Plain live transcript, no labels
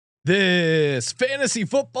This fantasy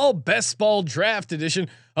football best ball draft edition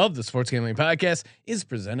of the Sports Gambling Podcast is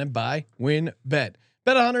presented by WynnBet. Bet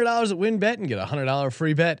 $100 at WynnBet and get a $100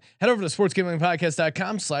 free bet. Head over to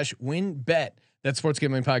sportsgamblingpodcast.com/WynnBet. That's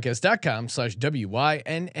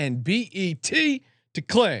sportsgamblingpodcast.com/WYNNBET to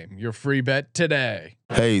claim your free bet today.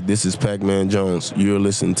 Hey, this is Pac-Man Jones. You're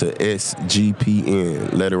listening to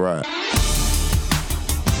SGPN. Let it ride.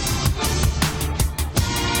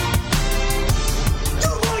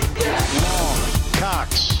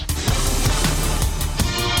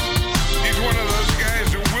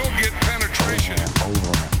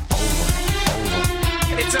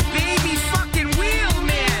 It's a baby fucking wheel,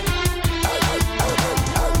 man.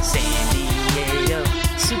 San Diego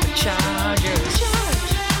Superchargers.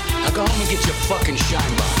 Now go home and get your fucking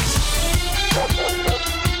shine box.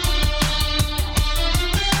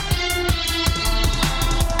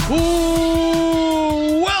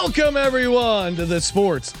 Ooh, welcome everyone to the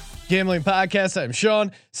Sports Gambling Podcast. I'm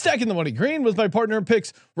Sean, stacking the money green with my partner in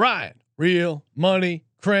picks, Ryan. Real money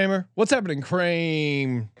Kramer. What's happening,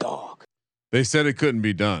 Kramer? Dog. They said it couldn't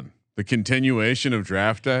be done. The continuation of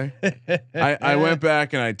draft day. I went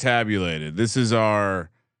back and I tabulated. This is our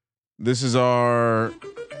 16th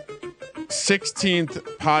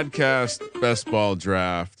podcast best ball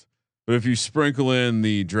draft. But if you sprinkle in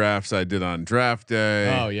the drafts I did on draft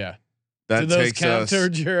day, Oh yeah, that did those takes count us.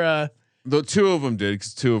 towards your? The two of them did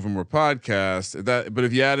because two of them were podcasts. But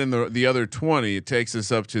if you add in the other 20, it takes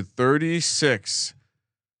us up to 36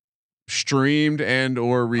 streamed and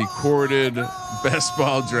or recorded best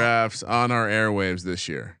ball drafts on our airwaves this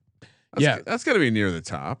year. That's got to be near the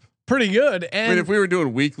top. Pretty good. And I mean, if we were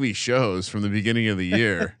doing weekly shows from the beginning of the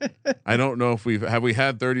year, I don't know if we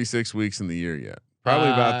had 36 weeks in the year yet. Probably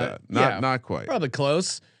about that. Not quite. Probably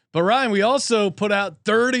close. But Ryan, we also put out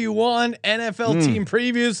 31 NFL team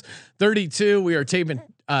previews. 32 we are taping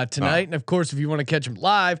tonight, and of course, if you want to catch them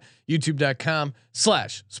live,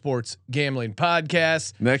 YouTube.com/Sports Gambling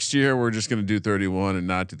Podcast. Next year, we're just going to do 31 and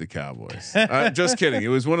not do the Cowboys. Just kidding. It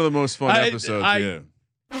was one of the most fun episodes.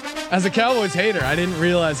 As a Cowboys hater, I didn't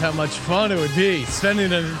realize how much fun it would be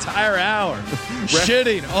spending an entire hour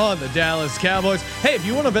shitting on the Dallas Cowboys. Hey, if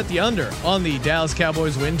you want to bet the under on the Dallas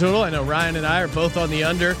Cowboys win total, I know Ryan and I are both on the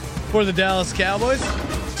under for the Dallas Cowboys.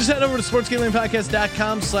 Just head over to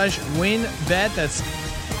sportsgamblingpodcast.com/WynnBet. That's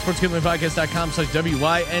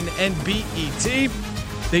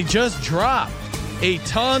sportsgamblingpodcast.com/WYNNBET. They just dropped a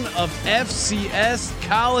ton of FCS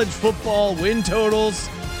college football win totals.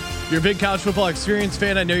 You're a big college football experience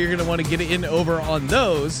fan. I know you're going to want to get in over on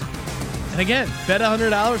those. And again, bet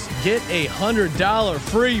 $100, get a $100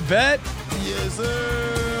 free bet. Yes,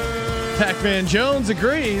 sir. Pac-Man Jones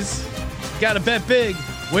agrees. Got to bet big,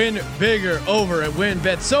 win bigger over at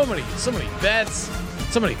WynnBet. So many bets,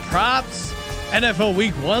 so many props, NFL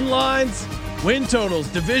Week 1 lines, win totals,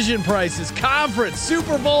 division prices, conference,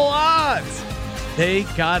 Super Bowl odds. They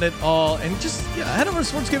got it all. And just head over to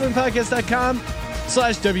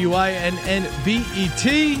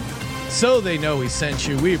sportsgamblingpodcast.com/WYNNBET so they know we sent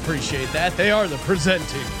you. We appreciate that. They are the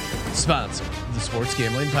presenting sponsor of the Sports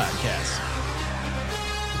Gambling Podcast.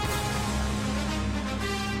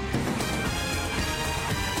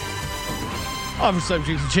 Offer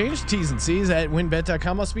subject to change. T's and C's at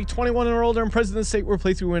WynnBet.com. Must be 21 or older and present in the state where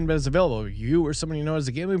playthrough WynnBet is available. If you or someone you know has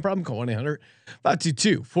a gambling problem, call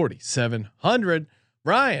 1-800-522-4700.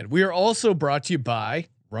 Ryan, we are also brought to you by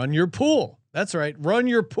Run Your Pool. That's right. Run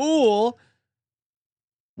Your Pool.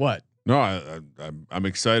 What? No, I'm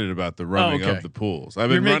excited about the running of the pools. I've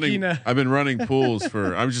been running pools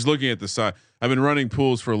for. I'm just looking at the side. I've been running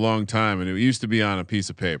pools for a long time, and it used to be on a piece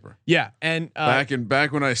of paper. Yeah, and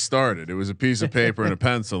back when I started, it was a piece of paper and a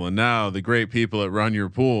pencil, and now the great people at Run Your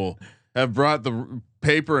Pool have brought the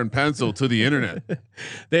paper and pencil to the internet.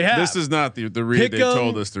 They have. This is not the read they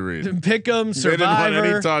told us to read. Pick'em, Survivor. They didn't want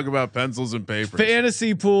any talk about pencils and papers.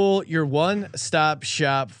 Fantasy Pool, your one-stop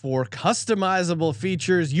shop for customizable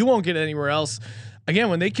features you won't get anywhere else. Again,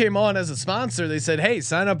 when they came on as a sponsor, they said, "Hey,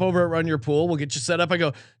 sign up over at Run Your Pool. We'll get you set up." I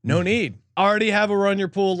go, "No need. Already have a Run Your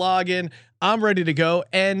Pool login. I'm ready to go."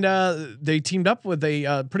 And they teamed up with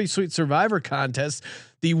a pretty sweet Survivor contest.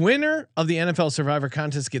 The winner of the NFL Survivor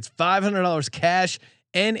contest gets $500 cash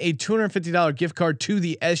and a $250 gift card to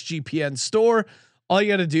the SGPN store. All you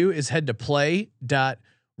got to do is head to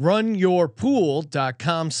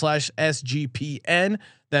play.runyourpool.com/SGPN.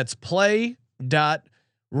 That's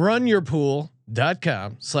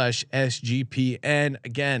play.runyourpool.com/SGPN.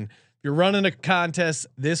 Again, if you're running a contest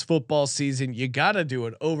this football season, you got to do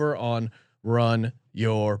it over on Run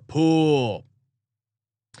Your Pool.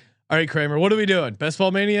 All right, Kramer, what are we doing? Best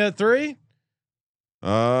Ball Mania 3?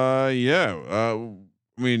 Yeah.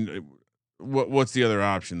 I mean, what's the other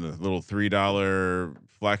option? The little $3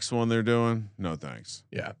 flex one they're doing? No, thanks.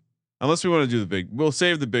 Yeah. Unless we want to do the big, we'll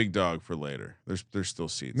save the big dog for later. There's still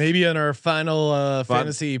seats. Maybe in our final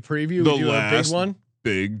fantasy preview, we do a big one.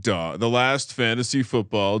 Big dog. The last fantasy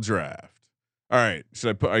football draft. All right.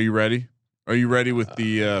 Are you ready? Are you ready with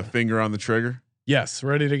the finger on the trigger? Yes,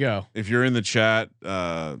 ready to go. If you're in the chat,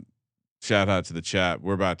 shout out to the chat.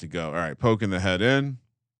 We're about to go. All right, poking the head in.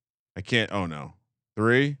 I can't. Oh no,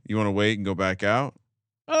 3. You want to wait and go back out?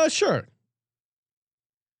 Sure.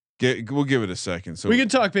 We'll give it a second. So we can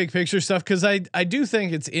talk big picture stuff because I do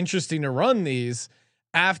think it's interesting to run these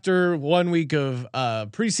after 1 week of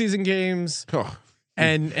preseason games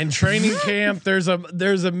and training camp. There's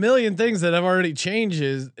a million things that have already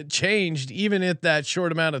changed even at that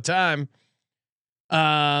short amount of time.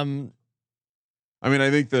 I mean,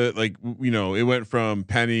 I think it went from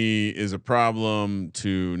Penny is a problem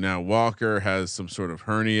to now Walker has some sort of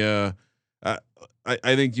hernia.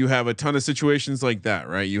 I think you have a ton of situations like that,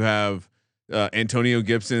 right? You have Antonio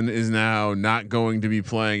Gibson is now not going to be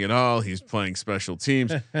playing at all. He's playing special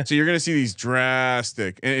teams. So you're going to see these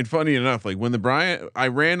drastic and funny enough, like when I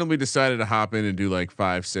randomly decided to hop in and do like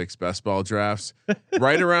 5-6 best ball drafts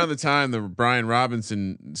right around the time the Brian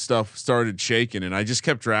Robinson stuff started shaking and I just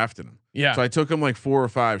kept drafting him. Yeah. So I took him like 4 or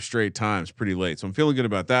 5 straight times pretty late. So I'm feeling good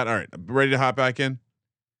about that. All right. Ready to hop back in?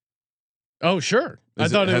 Oh, sure. I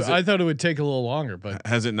thought it would take a little longer, but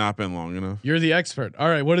has it not been long enough? You're the expert. All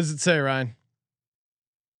right. What does it say, Ryan?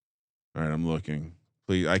 All right. I'm looking.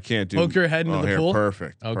 Please. I can't do. Poke your head into the pool.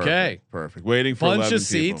 Perfect. Okay. Perfect. Waiting for bunch of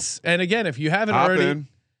seats. People. And again, if you haven't already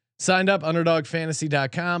signed up,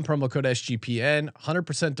 underdogfantasy.com, promo code SGPN,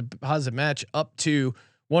 100% deposit match up to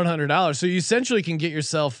 $100. So you essentially can get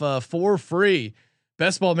yourself 4 free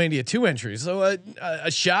Best Ball Mania 2 entries. So a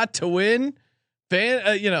shot to win.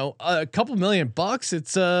 A couple $1,000,000.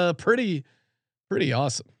 It's pretty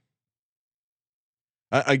awesome.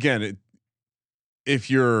 Again, if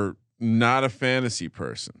you're not a fantasy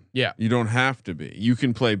person, you don't have to be. You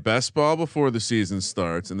can play best ball before the season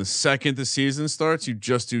starts, and the second the season starts, you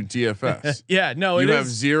just do DFS. You have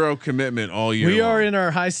zero commitment all year. We are in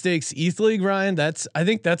our high stakes ETH league, Ryan. I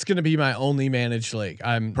think that's going to be my only managed league.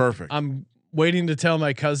 I'm perfect. I'm waiting to tell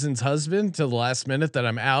my cousin's husband till the last minute that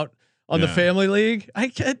I'm out on the family league. I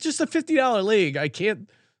can't, just a $50 league. I can't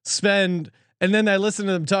spend. And then I listen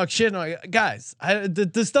to them talk shit. And I'm like, guys,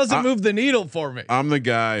 this doesn't move the needle for me. I'm the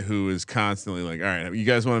guy who is constantly like, all right, you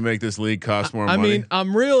guys want to make this league cost more money? I mean,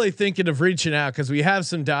 I'm really thinking of reaching out because we have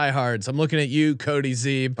some diehards. I'm looking at you, Cody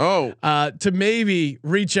Zeeb. To maybe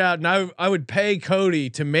reach out, and I would pay Cody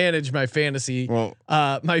to manage my fantasy,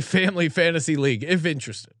 my family fantasy league if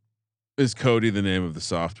interested. Is Cody the name of the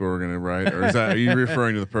software we're going to write, or are you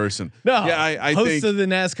referring to the person? No, yeah, I host think of the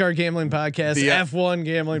NASCAR gambling podcast, the F1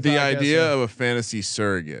 gambling. The podcast, idea of a fantasy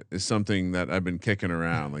surrogate is something that I've been kicking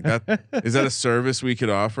around. Like that, is that a service we could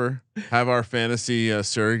offer? Have our fantasy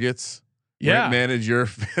surrogates, manage your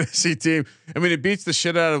fantasy team. I mean, it beats the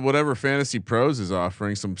shit out of whatever Fantasy Pros is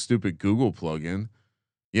offering. Some stupid Google plugin.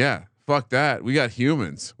 Yeah. Fuck that. We got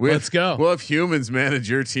humans. Let's go. We'll have humans manage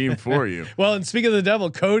your team for you. Well, and speaking of the devil,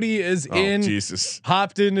 Cody is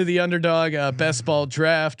hopped into the underdog best ball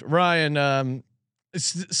draft. Ryan,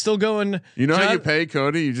 still going. You know how you pay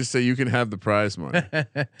Cody? You just say you can have the prize money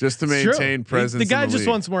just to maintain presence. The guy just league.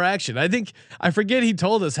 wants more action. I forget he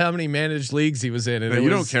told us how many managed leagues he was in. And you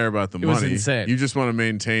don't care about the money. Was insane. You just want to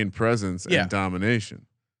maintain presence and domination,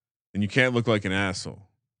 and you can't look like an asshole.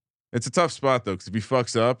 It's a tough spot though, because if he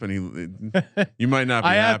fucks up and you might not.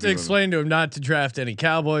 I have to explain to him not to draft any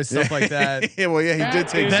Cowboys stuff like that. He did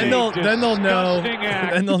take. Then they'll know.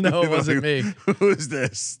 Then they'll know it wasn't me. Who is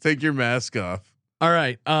this? Take your mask off. All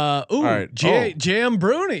right. J.M.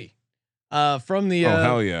 Bruni, from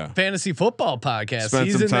the Fantasy Football Podcast. Spent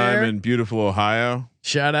some time in beautiful Ohio.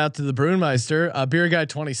 Shout out to the Brunmeister. Beer Guy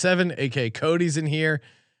 27, aka Cody's in here.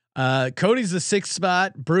 Cody's the 6th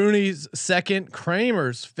spot, Bruni's 2nd,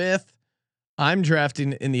 Kramer's 5th. I'm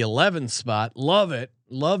drafting in the 11th spot. Love it.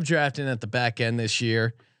 Love drafting at the back end this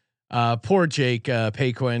year. Poor Jake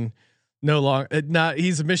Paquin. No longer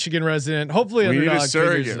he's a Michigan resident. Hopefully we need a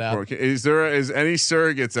figures it out. Is any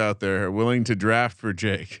surrogates out there willing to draft for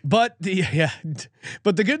Jake? But the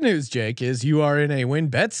good news, Jake, is you are in a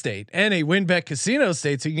WinBet state and a WinBet casino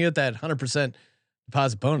state, so you can get that 100%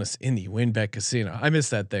 deposit bonus in the WinBet casino. I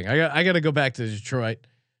missed that thing. I got to go back to Detroit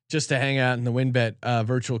just to hang out in the WinBet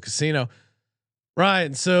virtual casino.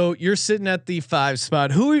 Ryan, so you're sitting at the 5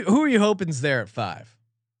 spot. Who are you hoping's there at 5?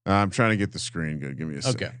 I'm trying to get the screen good. Give me a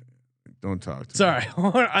second. Don't talk to Sorry.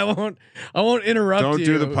 me. I won't interrupt you. Don't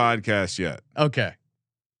do the podcast yet. Okay.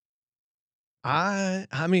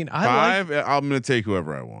 I mean, I 5. I'm going to take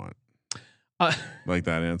whoever I want. like. Like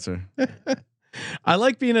that answer. I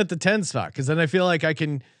like being at the 10 spot because then I feel like I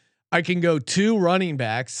can go 2 running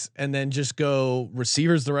backs and then just go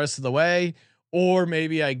receivers the rest of the way, or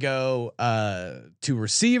maybe I go 2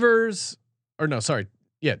 receivers, or no, sorry,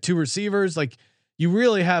 2 receivers. Like you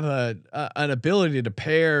really have an ability to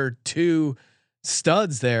pair 2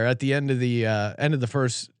 studs there at the end of the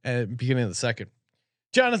first, beginning of the second.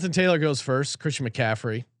 Jonathan Taylor goes first. Christian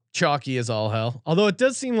McCaffrey, chalky as all hell. Although it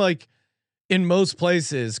does seem like in most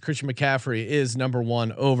places, Christian McCaffrey is number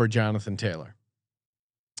 1 over Jonathan Taylor.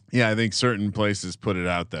 Yeah, I think certain places put it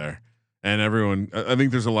out there, and everyone. I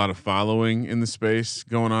think there's a lot of following in the space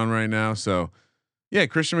going on right now. So, yeah,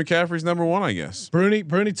 Christian McCaffrey's number 1, I guess.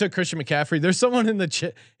 Bruni took Christian McCaffrey. There's someone in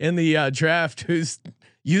the draft whose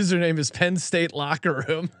username is Penn State Locker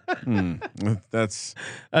Room. That's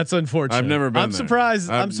unfortunate. I've never been. I'm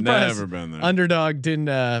surprised. I'm surprised. Never been there. Underdog didn't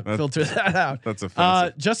filter that out. That's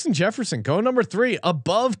offensive. Justin Jefferson go number 3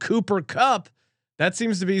 above Cooper Kupp. That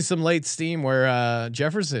seems to be some late steam where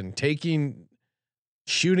Jefferson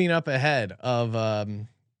shooting up ahead of.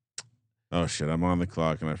 Oh shit! I'm on the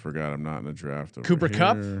clock and I forgot I'm not in the draft. Cooper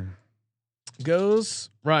Kupp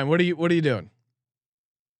goes. Ryan, what are you doing?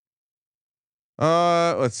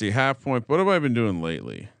 Let's see. Half point. What have I been doing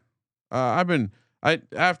lately?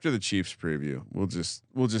 After the Chiefs preview, we'll just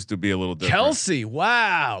be a little different. Kelsey,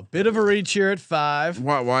 wow, bit of a reach here at 5.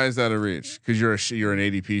 Why is that a reach? Because you're an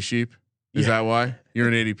ADP sheep. Is that why you're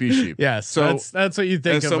an ADP sheep? Yes. So that's what you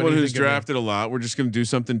think. As someone who's drafted a lot, we're just going to do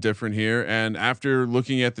something different here. And after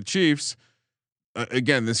looking at the Chiefs,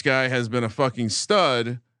 again, this guy has been a fucking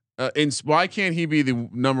stud. Why can't he be the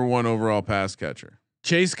number 1 overall pass catcher?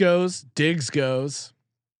 Chase goes, Diggs goes.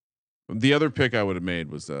 The other pick I would have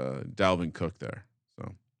made was Dalvin Cook there.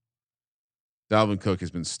 So Dalvin Cook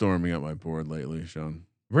has been storming up my board lately, Sean.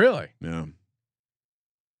 Really? Yeah.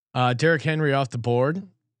 Derrick Henry off the board.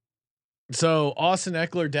 So Austin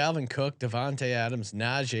Eckler, Dalvin Cook, Devontae Adams,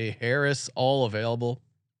 Najee Harris, all available.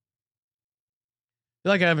 I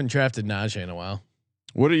feel like I haven't drafted Najee in a while.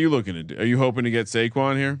 What are you looking to do? Are you hoping to get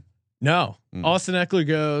Saquon here? No. Austin Eckler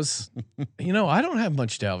goes. I don't have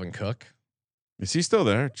much Dalvin Cook. Is he still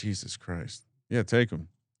there? Jesus Christ. Yeah, take him.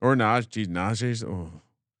 Or Najee's. Oh,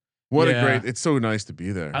 what a great! It's so nice to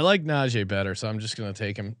be there. I like Najee better, so I'm just gonna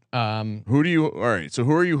take him. Who do you? All right. So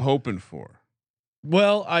who are you hoping for?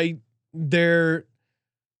 Well,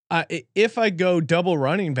 if I go double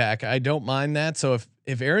running back, I don't mind that. So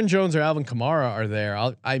if Aaron Jones or Alvin Kamara are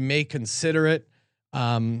there, I may consider it.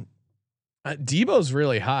 Debo's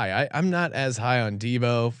really high. I'm not as high on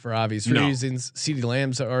Debo for obvious reasons. CeeDee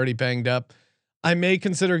Lamb's already banged up. I may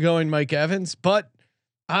consider going Mike Evans, but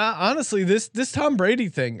honestly, this Tom Brady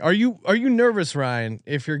thing. Are you nervous, Ryan?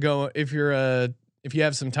 If you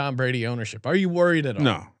have some Tom Brady ownership, are you worried at all?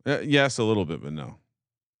 No. Yes, a little bit, but no.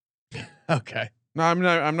 Okay. No,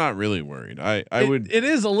 I'm not really worried. It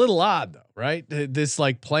is a little odd though, right? This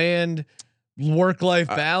like planned work-life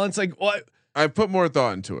balance. Like what? I put more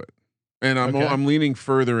thought into it, and I'm leaning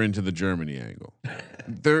further into the Germany angle.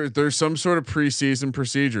 There's some sort of preseason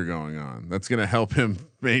procedure going on that's going to help him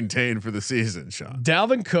maintain for the season. Sean,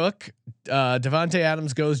 Dalvin Cook, Devontae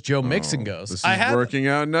Adams goes, Joe Mixon goes. This is working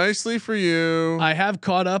out nicely for you. I have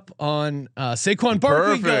caught up on Saquon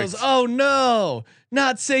Barkley goes. Oh no,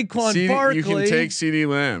 not Saquon Barkley. You can take CeeDee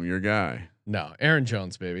Lamb, your guy. No, Aaron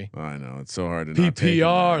Jones, baby. I know it's so hard to PPR. not take him,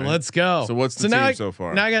 right? Let's go. So what's the team so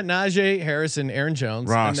far? Now I got Najee Harris and Aaron Jones.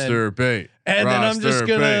 Roster bait. And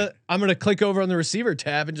then I'm gonna click over on the receiver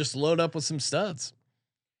tab and just load up with some studs.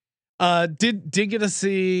 Did get to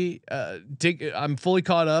see? I'm fully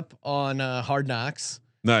caught up on Hard Knocks.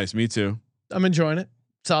 Nice, me too. I'm enjoying it.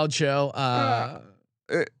 Solid show.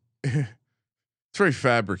 It's very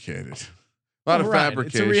fabricated. A lot of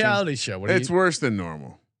fabrication. It's a reality show. It's worse than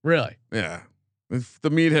normal. Really? Yeah. If the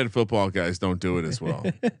meathead football guys don't do it as well.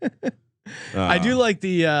 I do like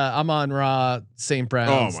the I'm on Raw St.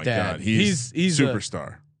 Brown's. Oh my dad. God, he's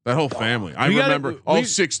superstar. That whole family. I remember all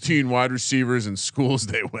 16 wide receivers and schools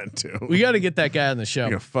they went to. We got to get that guy on the show.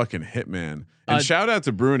 Like a fucking hitman. And shout out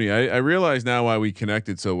to Bruni. I realize now why we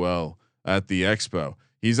connected so well at the expo.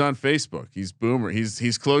 He's on Facebook. He's Boomer.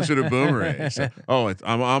 He's closer to Boomer age. So,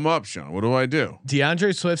 I'm up, Sean. What do I do?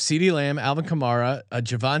 DeAndre Swift, CeeDee Lamb, Alvin Kamara,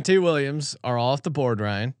 Javonte Williams are all off the board.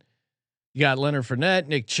 Ryan, you got Leonard Fournette,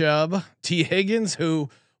 Nick Chubb, T Higgins,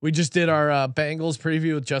 who we just did our Bengals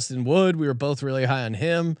preview with Justin Wood. We were both really high on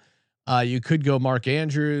him. You could go Mark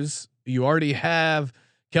Andrews. You already have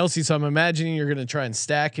Kelsey, so I'm imagining you're going to try and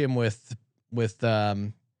stack him with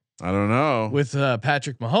I don't know. With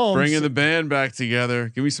Patrick Mahomes. Bringing the band back together.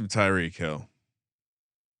 Give me some Tyreek Hill.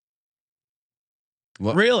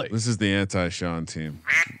 Really? This is the anti-Sean team.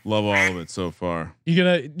 Love all of it so far.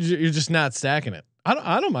 You're just not stacking it.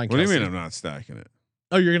 I don't mind. What do you Kelsey. mean I'm not stacking it?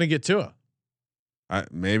 Oh, you're gonna get Tua.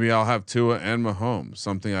 Maybe I'll have Tua and Mahomes,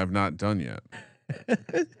 something I've not done yet.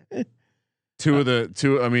 Two of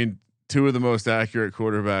the most accurate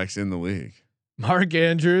quarterbacks in the league. Mark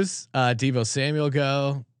Andrews, Deebo Samuel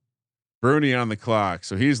go. Bruni on the clock,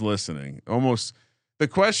 so he's listening. Almost. The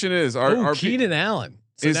question is, are Keenan Allen?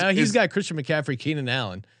 So now he's got Christian McCaffrey, Keenan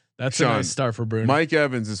Allen. That's a nice start for Bruni. Mike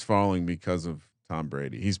Evans is falling because of Tom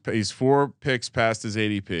Brady. He's 4 picks past his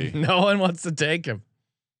ADP. No one wants to take him.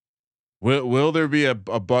 Will there be a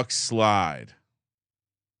Bucs slide?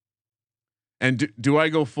 And do I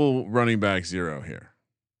go full running back 0 here?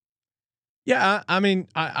 Yeah, I mean,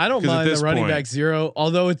 I don't mind the running back 0,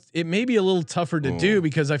 although it may be a little tougher to do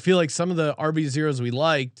because I feel like some of the RB0s we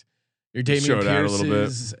liked, your Damian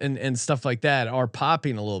Pierce's and stuff like that, are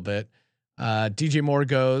popping a little bit. DJ Moore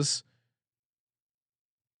goes.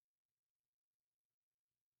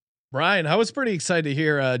 Brian, I was pretty excited to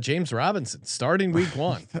hear James Robinson starting week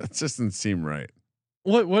 1. That just doesn't seem right.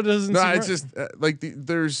 What doesn't? No, seem it's right? just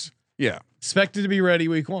there's expected to be ready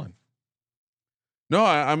week 1. No,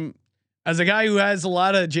 I'm as a guy who has a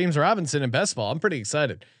lot of James Robinson in best ball. I'm pretty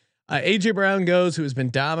excited. AJ Brown goes, who has been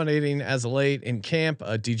dominating as of late in camp.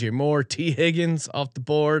 DJ Moore, T Higgins off the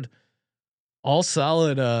board. All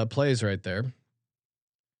solid plays right there.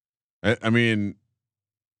 I mean,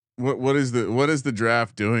 what is the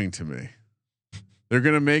draft doing to me? They're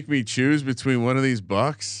gonna make me choose between one of these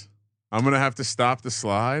Bucks. I'm gonna have to stop the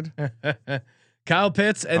slide. Kyle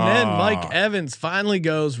Pitts and then Mike Evans finally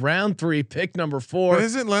goes round 3, pick number 4. But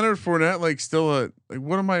isn't Leonard Fournette still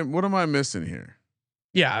what am I missing here?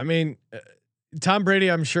 Yeah, I mean, Tom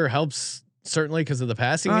Brady, I'm sure helps certainly because of the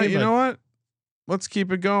passing game. You know what? Let's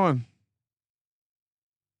keep it going.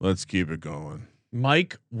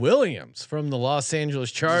 Mike Williams from the Los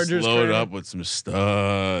Angeles Chargers. Just load up with some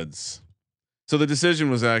studs. So the decision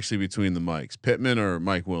was actually between the Mikes, Pittman or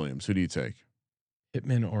Mike Williams. Who do you take?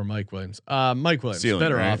 Pittman or Mike Williams? Mike Williams, Ceiling,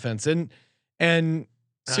 better right? offense and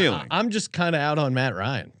ceiling. I'm just kind of out on Matt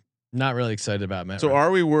Ryan. Not really excited about Matt. So Ryan.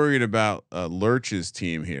 are we worried about Lurch's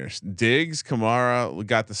team here? Diggs, Kamara, we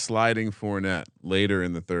got the sliding Fournette later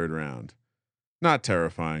in the 3rd round. Not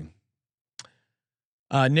terrifying.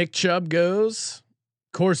 Nick Chubb goes.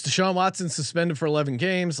 Of course, Deshaun Watson suspended for 11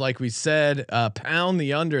 games. Like we said, pound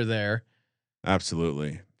the under there.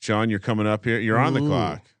 Absolutely. Sean, you're coming up here. You're on the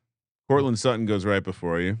clock. Cortland Sutton goes right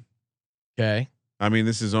before you. Okay. I mean,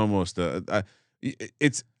 this is almost I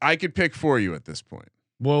could pick for you at this point.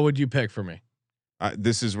 What would you pick for me?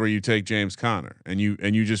 This is where you take James Conner and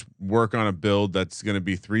you just work on a build that's going to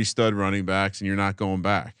be 3 stud running backs and you're not going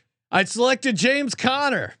back. I selected James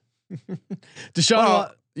Conner.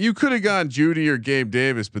 Deshaun. You could have gone Judy or Gabe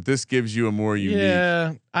Davis, but this gives you a more unique.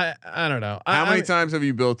 Yeah, I don't know. How many times have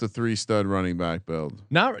you built a 3 stud running back build?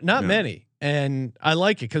 Not many, and I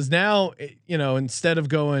like it because now instead of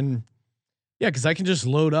going, because I can just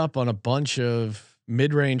load up on a bunch of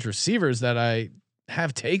mid range receivers that I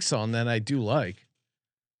have takes on that I do like.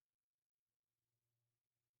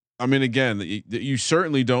 I mean, again, you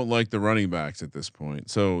certainly don't like the running backs at this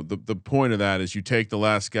point. So the point of that is you take the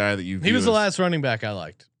last guy that you. He was the last running back I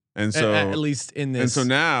liked, and so at least in this. And so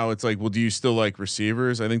now it's like, well, do you still like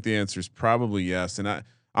receivers? I think the answer is probably yes. And I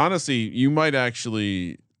honestly, you might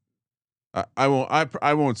actually. I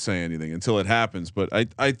won't say anything until it happens, but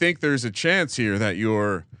I think there's a chance here that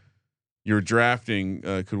your drafting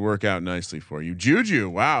could work out nicely for you. Juju,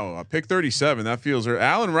 wow, pick 37. That feels. Or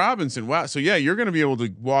Allen Robinson, wow. So yeah, you're going to be able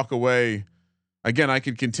to walk away. Again, I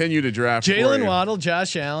could contininue to draft Jalen Waddle,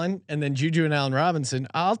 Josh Allen, and then Juju and Allen Robinson.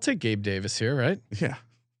 I'll take Gabe Davis here, right? Yeah.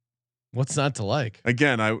 What's not to like?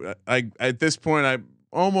 Again, I at this point I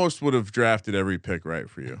almost would have drafted every pick right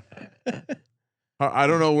for you. I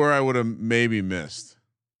don't know where I would have maybe missed.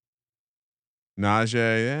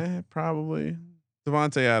 Najee, probably.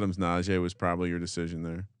 Devontae Adams, Najee was probably your decision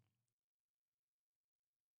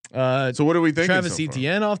there. So what are we thinking? Travis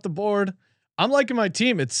Etienne off the board. I'm liking my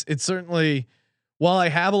team. It's certainly, while I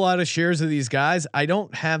have a lot of shares of these guys, I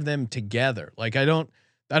don't have them together. Like I don't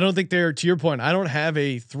think they're, to your point, I don't have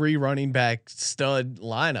a 3 running back stud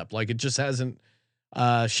lineup. Like it just hasn't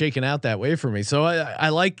shaken out that way for me. So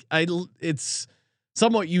it's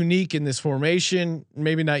somewhat unique in this formation,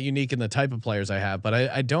 maybe not unique in the type of players I have, but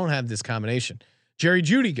I don't have this combination. Jerry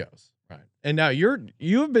Judy goes right, and now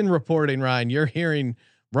you've been reporting, Ryan. You're hearing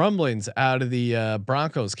rumblings out of the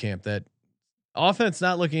Broncos camp that offense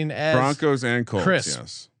not looking as Broncos and Colts. crisp.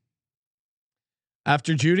 Yes.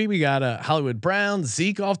 After Judy, we got a Hollywood Brown,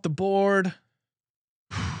 Zeke off the board.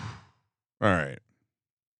 All right.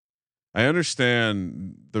 I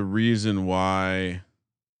understand the reason why.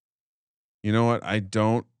 You know what? I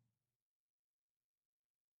don't.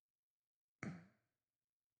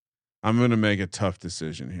 I'm going to make a tough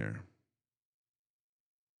decision here.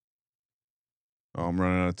 Oh, I'm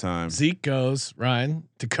running out of time. Zeke goes, Ryan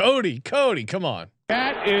to Cody. Cody, come on.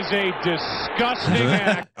 That is a disgusting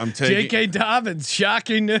act. I'm taking J.K. Dobbins,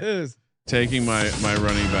 shocking news. taking my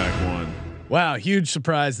running back one. Wow, huge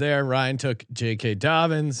surprise there. Ryan took J.K.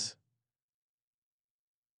 Dobbins.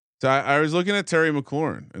 So I was looking at Terry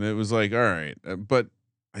McLaurin, and it was like, all right, but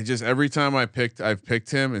I just every time I've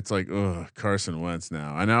picked him, it's like, oh, Carson Wentz.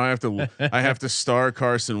 Now I know I have to star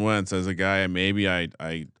Carson Wentz as a guy. Maybe I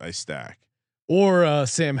stack Or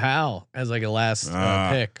Sam Howell as like a last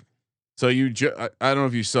pick. So I don't know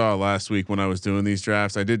if you saw last week when I was doing these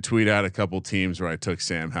drafts, I did tweet out a couple teams where I took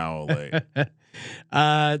Sam Howell late.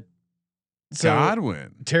 So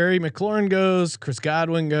Godwin, Terry McLaurin goes, Chris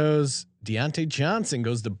Godwin goes, Deontay Johnson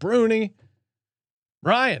goes to Bruni.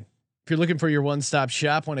 Ryan, if you're looking for your one-stop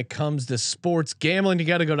shop when it comes to sports gambling, you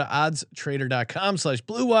got to go to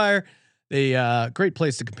oddstrader.com/Blue Wire. They great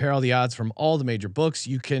place to compare all the odds from all the major books.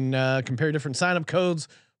 You can compare different sign-up codes,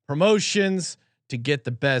 promotions to get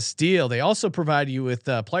the best deal. They also provide you with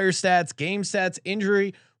player stats, game stats,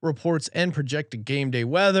 injury reports, and projected game day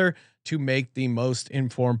weather to make the most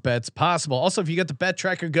informed bets possible. Also, if you get the bet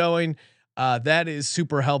tracker going, that is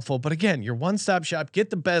super helpful. But again, your one-stop shop, get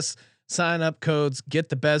the best sign-up codes, get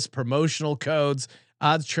the best promotional codes.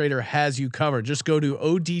 Odds Trader has you covered. Just go to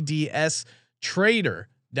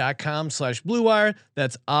oddstrader.com/Blue Wire.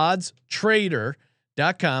 That's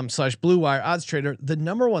oddstrader.com/Blue Wire. Odds Trader, the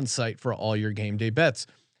number one site for all your game day bets.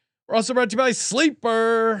 We're also brought to you by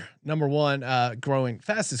Sleeper, number one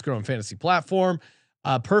fastest growing fantasy platform.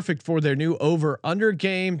 Perfect for their new over/under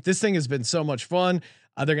game. This thing has been so much fun.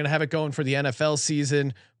 They're going to have it going for the NFL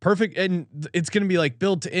season. Perfect. And it's going to be like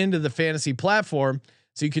built into the fantasy platform.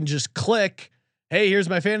 So you can just click, hey, here's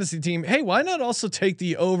my fantasy team. Hey, why not also take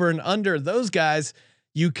the over and under those guys?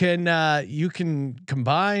 You can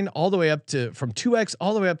combine all the way up to from 2x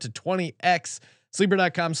all the way up to 20x.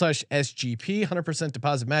 Sleeper.com/SGP, 100%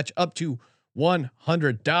 deposit match up to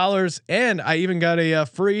 $100. And I even got a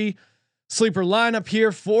free Sleeper lineup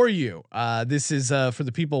here for you. This is for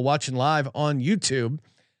the people watching live on YouTube.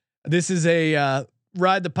 This is a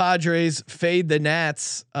ride the Padres, fade the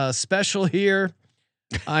Nats special here.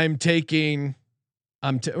 Actually,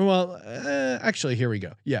 here we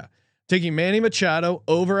go. Yeah. Taking Manny Machado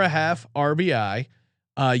over a half RBI.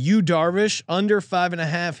 Yu Darvish under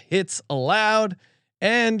 5.5 hits allowed.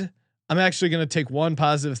 And I'm actually going to take one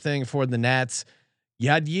positive thing for the Nats.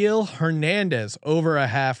 Yadiel Hernandez over a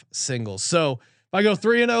half singles. So if I go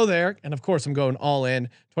 3-0 there, and of course I'm going all in,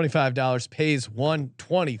 $25 pays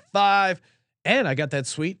 $125. And I got that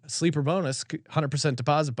sweet sleeper bonus, 100%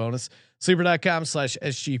 deposit bonus.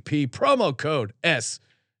 Sleeper.com/SGP, promo code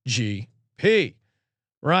SGP.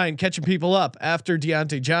 Ryan, catching people up after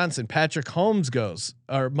Deontay Johnson, Mahomes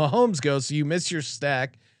goes. So you miss your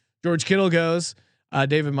stack. George Kittle goes.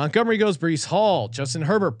 David Montgomery goes. Breece Hall, Justin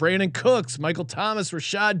Herbert, Brandon Cooks, Michael Thomas,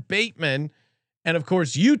 Rashad Bateman, and of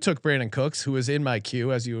course you took Brandon Cooks, who was in my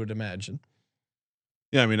queue, as you would imagine.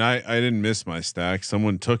 Yeah, I mean, I didn't miss my stack.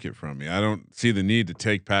 Someone took it from me. I don't see the need to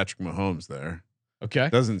take Patrick Mahomes there. Okay,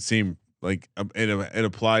 doesn't seem like it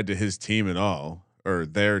applied to his team at all, or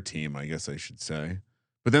their team, I guess I should say.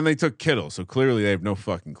 But then they took Kittle, so clearly they have no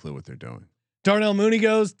fucking clue what they're doing. Darnell Mooney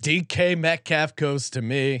goes. DK Metcalf goes to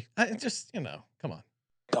me. I just, come on.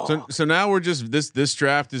 So now we're just this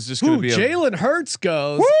draft is just going to be Jalen Hurts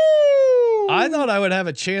goes. Woo! I thought I would have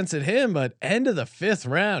a chance at him, but end of the 5th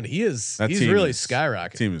round, he's really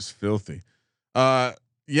skyrocketing. Team is filthy.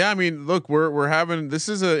 Yeah, I mean, look, we're having this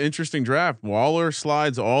is an interesting draft. Waller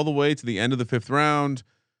slides all the way to the end of the 5th round.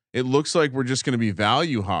 It looks like we're just going to be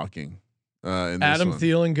value hawking. In Adam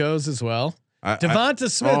Thielen goes as well. Devonta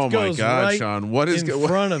Smith goes right Sean, what is in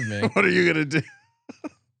front of me. What are you gonna do?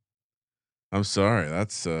 I'm sorry.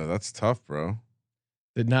 That's tough, bro.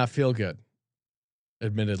 Did not feel good.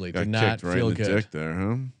 Admittedly, Got did not kicked right feel in the good. dick there,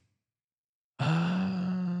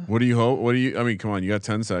 huh? What do you hope? I mean, come on. You got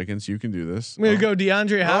 10 seconds. You can do this. I'm gonna go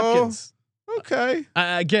DeAndre Hopkins. Okay.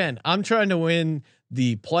 Again, I'm trying to win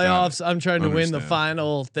the playoffs. I'm trying to win the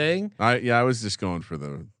final thing. I was just going for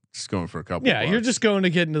a couple. Yeah, you're just going to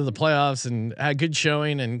get into the playoffs and had good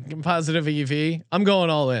showing and positive EV. I'm going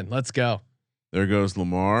all in. Let's go. There goes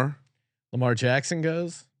Lamar. Lamar Jackson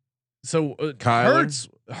goes. So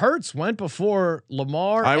Hurts went before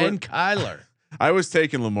Lamar and Kyler. I was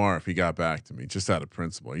taking Lamar if he got back to me, just out of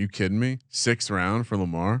principle. Are you kidding me? 6th round for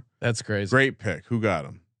Lamar. That's crazy. Great pick. Who got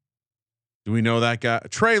him? Do we know that guy?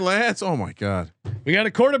 Trey Lance. Oh my God. We got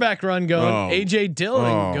a quarterback run going. Oh. AJ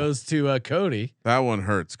Dillon Oh. goes to Cody. That one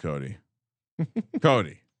hurts, Cody.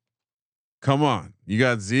 Cody, come on. You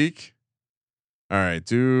got Zeke. All right.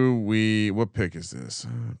 What pick is this?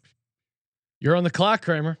 You're on the clock,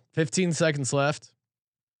 Kramer. 15 seconds left.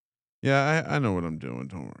 Yeah, I know what I'm doing.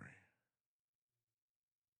 Don't worry.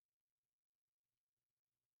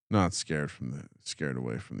 Not scared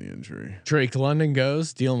away from the injury. Drake London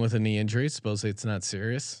goes, dealing with a knee injury. Supposedly it's not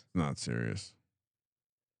serious. Not serious.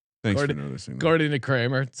 Thanks for noticing. According to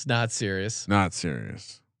Kramer, it's not serious. Not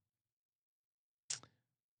serious.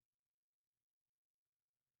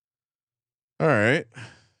 All right.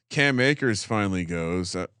 Cam Akers finally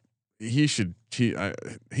goes. He's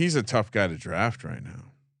a tough guy to draft right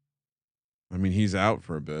now. I mean, he's out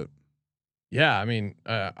for a bit. Yeah, I mean,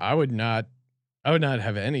 I would not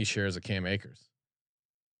have any shares of Cam Akers.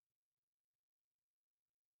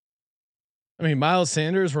 I mean, Miles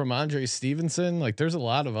Sanders, Ramondre Stevenson, like there's a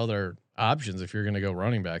lot of other options if you're going to go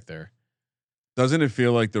running back there. Doesn't it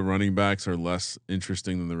feel like the running backs are less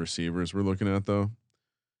interesting than the receivers we're looking at though?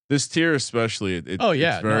 This tier especially, it's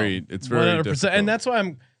very 100%. Difficult. And that's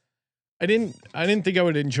why I didn't think I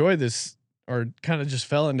would enjoy this, or kind of just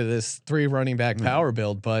fell into this 3 running back power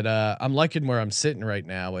build, but I'm liking where I'm sitting right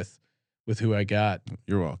now with who I got.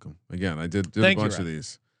 You're welcome. Again, I did a bunch of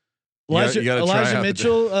these. Elijah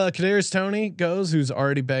Mitchell, Kadarius Toney goes, who's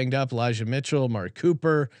already banged up. Elijah Mitchell, Mark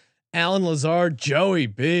Cooper, Alan Lazard, Joey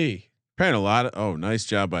B. Paying a lot of nice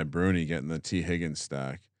job by Bruni getting the T Higgins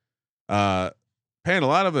stack. Paying a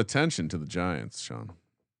lot of attention to the Giants, Sean.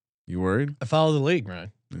 You worried? I follow the league,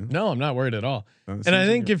 Ryan. Yeah. No, I'm not worried at all. And I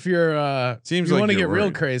think if you're seems you like want to get worried.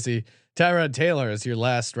 real crazy, Tyrod Taylor is your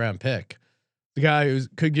last round pick. The guy who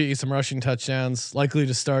could get you some rushing touchdowns, likely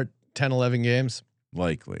to start 10, 11 games.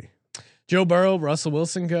 Likely. Joe Burrow, Russell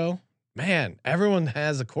Wilson go. Man, everyone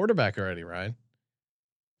has a quarterback already, Ryan.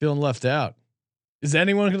 Feeling left out. Is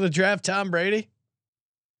anyone going to draft Tom Brady?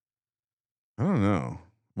 I don't know.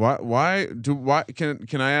 Why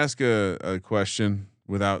can I ask a question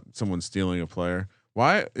without someone stealing a player?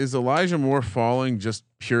 Why is Elijah Moore falling just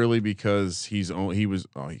purely because he got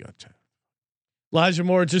 10. Elijah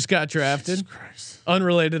Moore just got drafted. Jesus Christ.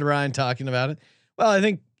 Unrelated to Ryan talking about it. Well, I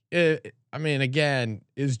think I mean, again,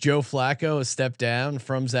 is Joe Flacco a step down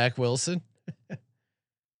from Zach Wilson?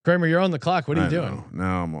 Kramer, you're on the clock. What are you doing?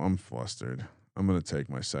 Now I'm flustered. I'm going to take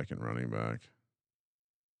my second running back.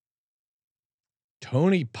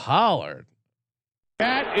 Tony Pollard.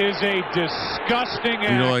 That is a disgusting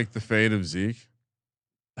act. You know, like the fate of Zeke.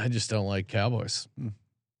 I just don't like Cowboys.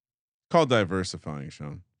 Called diversifying,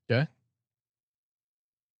 Sean. Okay.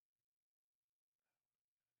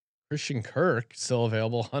 Christian Kirk still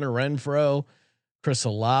available. Hunter Renfrow, Chris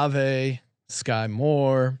Olave, Sky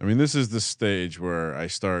Moore. I mean, this is the stage where I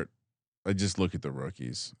just look at the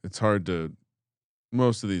rookies. It's hard to.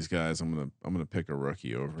 Most of these guys, I'm gonna pick a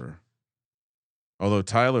rookie over. Although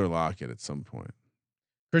Tyler Lockett at some point.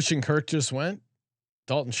 Christian Kirk just went.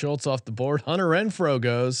 Dalton Schultz off the board. Hunter Renfrow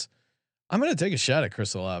goes. I'm going to take a shot at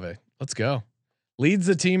Chris Olave. Let's go. Leads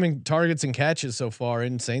the team in targets and catches so far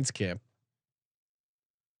in Saints camp.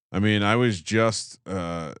 I mean, I was just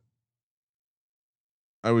on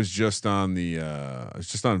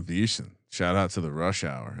VSiN. Shout out to the Rush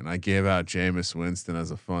Hour, and I gave out Jameis Winston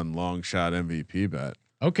as a fun long shot MVP bet.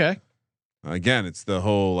 Okay. Again, it's the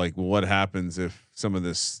whole like, what happens if some of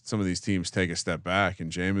these teams take a step back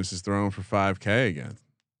and Jameis is throwing for 5K again?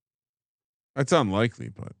 That's unlikely,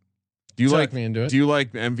 but do you like me into it? Do you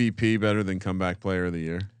like MVP better than comeback player of the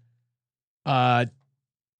year?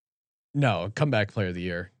 No, comeback player of the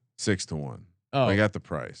year. 6-1. Oh, I got the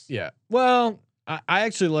price. Yeah. Well, I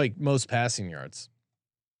actually like most passing yards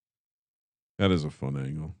That is a fun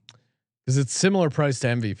angle because it's similar price to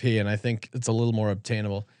MVP, and I think it's a little more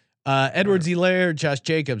obtainable. Edwards-Helaire, Josh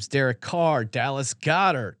Jacobs, Derek Carr, Dallas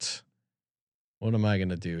Goedert. What am I going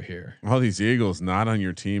to do here? All these Eagles not on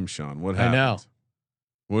your team, Sean. What happened? I know.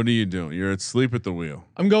 What are you doing? You're asleep at the wheel.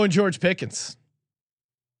 I'm going George Pickens.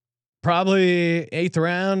 Probably 8th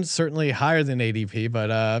round, certainly higher than ADP,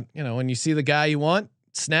 but when you see the guy you want,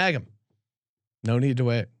 snag him. No need to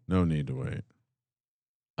wait. No need to wait.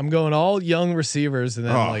 I'm going all young receivers and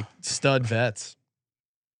then like stud vets.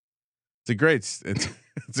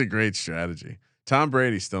 It's a great strategy. Tom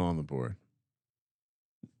Brady's still on the board.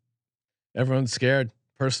 Everyone's scared.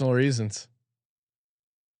 Personal reasons.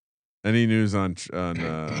 Any news on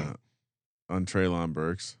Treylon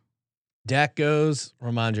Burks? Dak goes.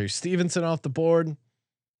 Ramondre Stevenson off the board.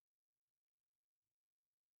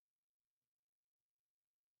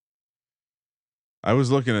 I was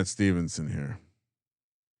looking at Stevenson here.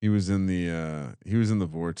 He was in the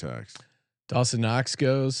vortex. Dawson Knox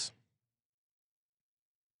goes.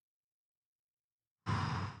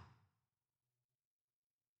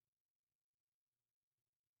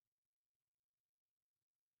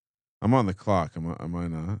 I'm on the clock. Am I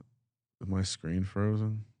not? Is my screen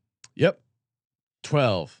frozen? Yep.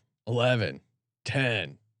 12, 11,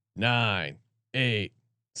 10, 9, 8,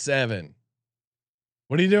 7.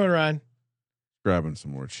 What are you doing, Ryan? Grabbing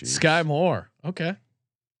some more Chiefs. Sky Moore. Okay.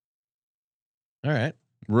 All right.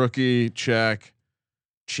 Rookie check.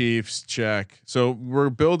 Chiefs check. So we're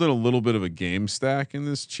building a little bit of a game stack in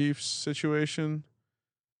this Chiefs situation.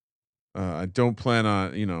 I don't plan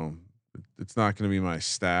on, it's not going to be my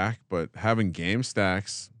stack, but having game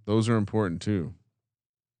stacks, those are important too.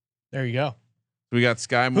 There you go. We got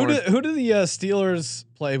Sky Moore. Who do the Steelers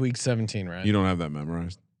play week 17, right? You don't have that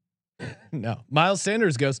memorized? No. Miles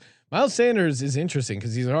Sanders goes. Miles Sanders is interesting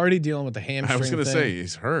because he's already dealing with the hamstring. I was going to thing. say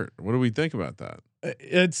he's hurt. What do we think about that?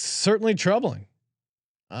 It's certainly troubling.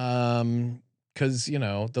 Because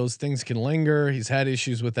those things can linger. He's had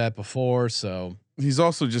issues with that before, so he's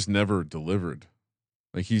also just never delivered.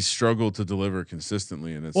 Like he's struggled to deliver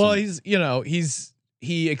consistently, and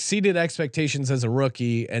he exceeded expectations as a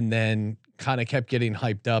rookie, and then kind of kept getting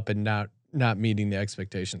hyped up and not meeting the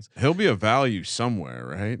expectations. He'll be a value somewhere,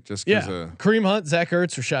 right? Just because Kareem Hunt, Zach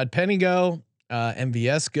Ertz, Rashad Penny go.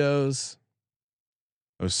 MVS goes.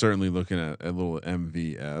 I was certainly looking at a little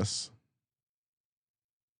MVS.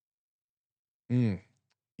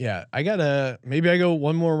 Yeah, maybe I go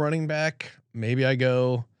one more running back. Maybe I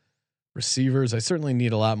go receivers. I certainly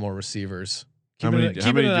need a lot more receivers. How many do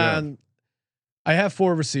you have? I have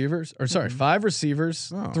 4 receivers, or sorry, 5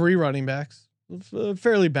 receivers, 3 running backs. A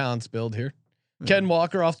fairly balanced build here. Yeah. Ken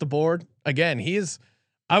Walker off the board again.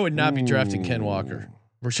 I would not be drafting Ken Walker.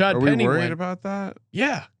 Rashad Penny. Are we worried about that?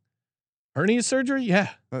 Yeah. Hernia surgery? Yeah.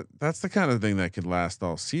 That's the kind of thing that could last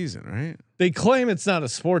all season, right? They claim it's not a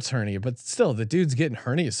sports hernia, but still, the dude's getting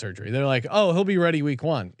hernia surgery. They're like, oh, he'll be ready week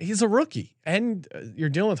 1. He's a rookie, and you're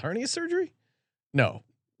dealing with hernia surgery? No,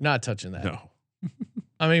 not touching that. No.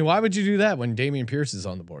 I mean, why would you do that when Dameon Pierce is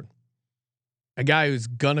on the board? A guy who's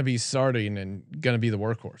gonna be starting and gonna be the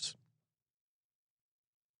workhorse.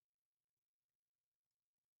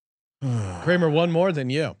 Kramer, one more than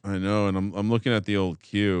you. I know, and I'm looking at the old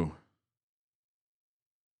queue.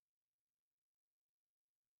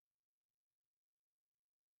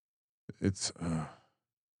 It's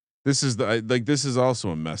this is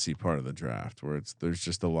also a messy part of the draft where there's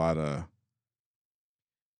just a lot of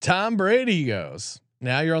Tom Brady goes.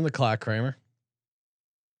 Now you're on the clock, Kramer.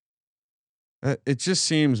 It just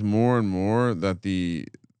seems more and more that the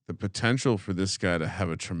potential for this guy to have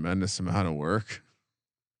a tremendous amount of work.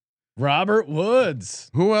 Robert Woods.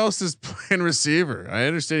 Who else is playing receiver? I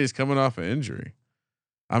understand he's coming off an injury.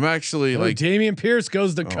 I'm actually like Dameon Pierce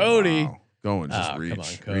goes to Cody. Wow. Going just come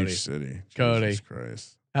on, reach city. Cody. Jesus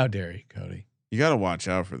Christ. How dare you, Cody? You got to watch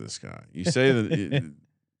out for this guy. You say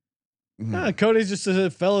that. Cody's just a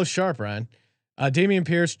fellow sharp, Ryan. Dameon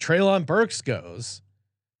Pierce, Treylon Burks goes.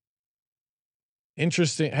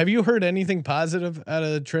 Interesting. Have you heard anything positive out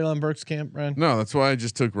of Treylon Burks camp, Ryan? No, that's why I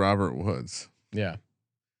just took Robert Woods. Yeah.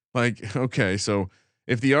 Like, okay, so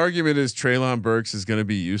if the argument is Treylon Burks is going to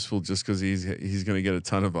be useful just because he's going to get a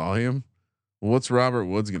ton of volume, well, what's Robert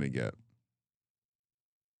Woods going to get?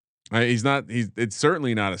 It's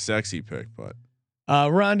certainly not a sexy pick, but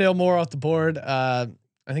Rondale Moore off the board. I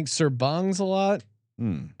think Sir Bong's a lot.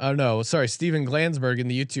 Oh no, sorry, Steven Glansberg in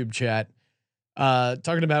the YouTube chat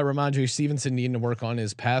talking about Ramondre Stevenson needing to work on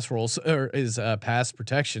his pass rolls or his pass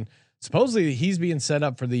protection. Supposedly he's being set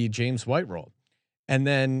up for the James White role, and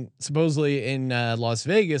then supposedly in Las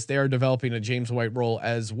Vegas they are developing a James White role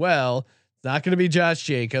as well. It's not going to be Josh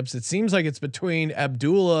Jacobs. It seems like it's between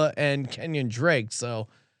Abdullah and Kenyon Drake. So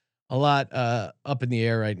a lot up in the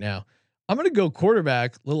air right now. I'm going to go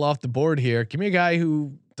quarterback, a little off the board here. Give me a guy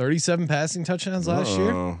who 37 passing touchdowns last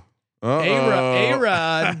year.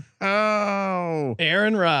 A-Rod. Oh,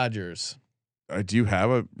 Aaron Rodgers. Do you have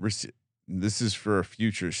a? This is for a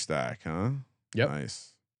future stack, huh? Yep.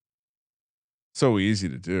 Nice. So easy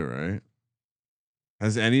to do, right?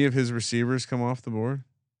 Has any of his receivers come off the board?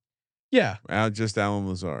 Yeah. Just Allen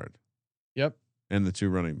Lazard. Yep. And the 2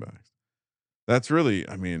 running backs. That's really,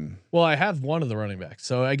 I mean. Well, I have one of the running backs,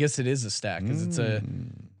 so I guess it is a stack because it's a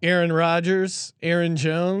Aaron Rodgers, Aaron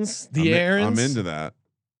Jones, Aarons. I'm into that.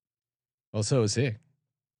 Well, so is he.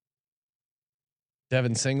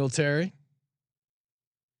 Devin Singletary.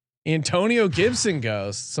 Antonio Gibson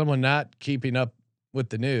goes. Someone not keeping up with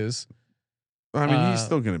the news. I mean, he's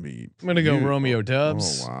still going to be. I'm going to go Romeo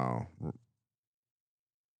Doubs. Oh, wow.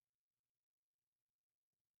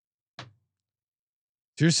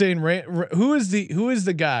 So you're saying who is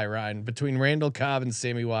the guy, Ryan, between Randall Cobb and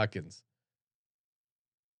Sammy Watkins?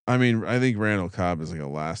 I mean, I think Randall Cobb is like a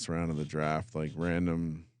last round of the draft, like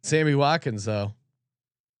random. Sammy Watkins, though.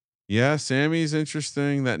 Yeah, Sammy's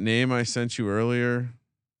interesting. That name I sent you earlier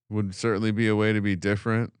would certainly be a way to be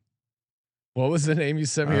different. What was the name you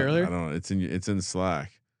sent me earlier? I don't know. It's in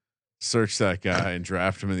Slack. Search that guy and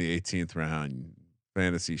draft him in the 18th round.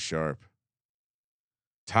 Fantasy sharp.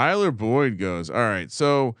 Tyler Boyd goes, all right.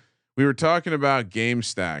 So we were talking about game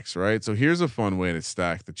stacks, right? So here's a fun way to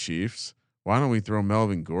stack the Chiefs. Why don't we throw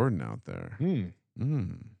Melvin Gordon out there?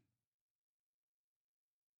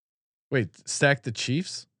 Wait, stack the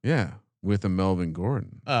Chiefs? Yeah, with a Melvin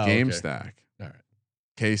Gordon game stack. All right.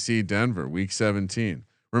 KC Denver week 17.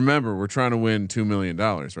 Remember, we're trying to win $2 million,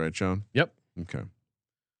 right, Sean? Yep. Okay.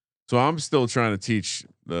 So I'm still trying to teach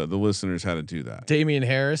the listeners how to do that. Damian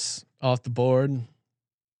Harris off the board.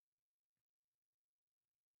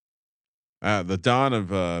 The Don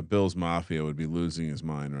of Bills Mafia would be losing his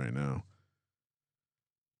mind right now.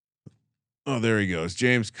 Oh, there he goes.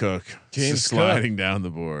 James Cook. Just sliding down the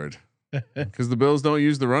board. Because the Bills don't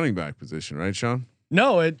use the running back position, right, Sean?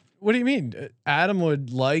 No, what do you mean? Adam would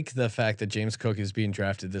like the fact that James Cook is being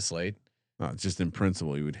drafted this late. Just in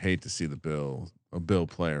principle, you would hate to see a Bill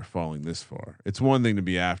player falling this far. It's one thing to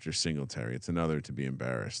be after Singletary. It's another to be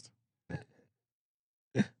embarrassed.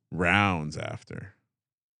 Rounds after.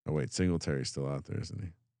 Oh wait, Singletary's still out there, isn't he?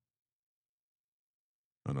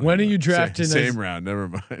 Oh, no, when are you drafting? Same round. Never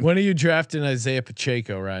mind. When are you drafting Isaiah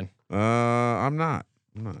Pacheco, Ryan? I'm not.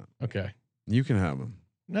 Okay. You can have him.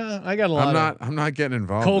 No, I got a lot. I'm not getting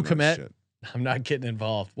involved. Cole in Kmet. shit. I'm not getting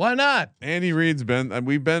involved. Why not? Andy Reid's been.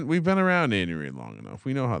 We've been around Andy Reid long enough.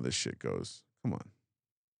 We know how this shit goes. Come on.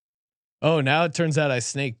 Oh, now it turns out I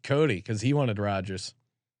snaked Cody because he wanted Rodgers.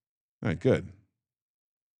 All right, good.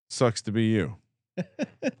 Sucks to be you.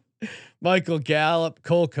 Michael Gallup,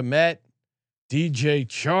 Cole Kmet, DJ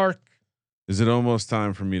Chark. Is it almost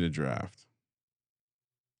time for me to draft?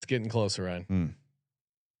 It's getting closer, Ryan.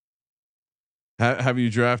 Have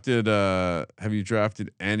you drafted? Have you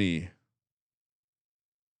drafted any?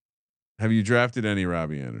 Have you drafted any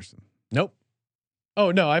Robbie Anderson? Nope.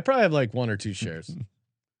 Oh no, I probably have like 1 or 2 shares.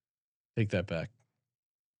 Take that back.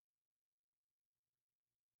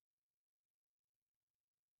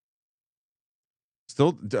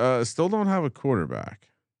 Still don't have a quarterback.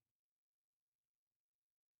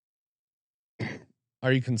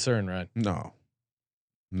 Are you concerned, Ryan? No,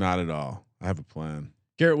 not at all. I have a plan.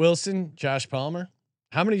 Garrett Wilson, Josh Palmer.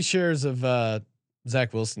 How many shares of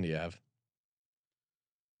Zach Wilson do you have?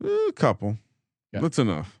 A couple. Yeah. That's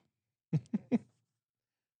enough.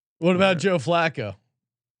 What about Joe Flacco?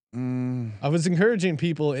 I was encouraging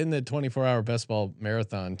people in the 24-hour best ball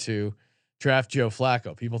marathon to draft Joe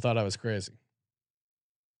Flacco. People thought I was crazy.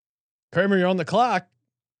 Kramer, you're on the clock.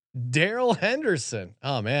 Daryl Henderson.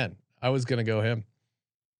 Oh man, I was gonna go him.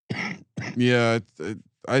 Yeah,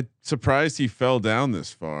 I surprised he fell down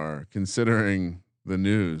this far, considering the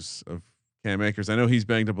news of Cam Akers. I know he's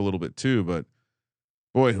banged up a little bit too, but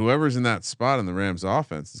boy, whoever's in that spot in the Rams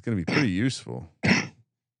offense is going to be pretty useful. I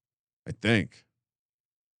think.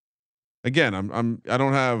 Again, I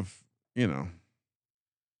don't have,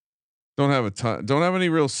 don't have a ton, don't have any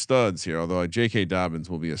real studs here. Although J.K. Dobbins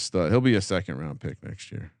will be a stud. He'll be a 2nd round pick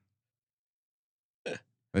next year.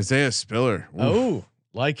 Isaiah Spiller. Oof. Oh,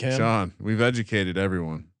 like him. Sean, we've educated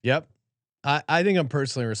everyone. Yep. I think I'm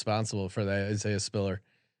personally responsible for that Isaiah Spiller.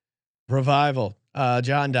 Revival.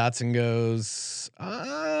 John Dotson goes,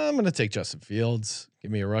 I'm going to take Justin Fields.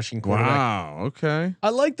 Give me a rushing quarterback. Wow. Okay. I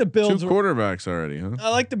like the builds. 2 quarterbacks already, huh? I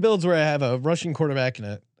like the builds where I have a rushing quarterback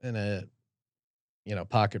and a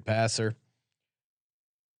pocket passer.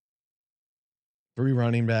 3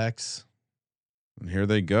 running backs. And here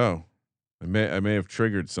they go. I may have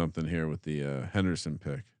triggered something here with the Henderson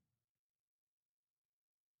pick.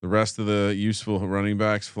 The rest of the useful running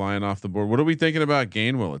backs flying off the board. What are we thinking about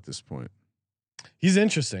Gainwell at this point? He's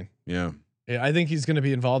interesting. Yeah. I think he's going to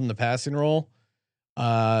be involved in the passing role.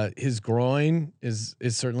 His groin is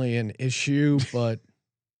certainly an issue, but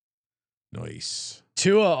nice.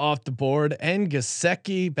 Tua off the board and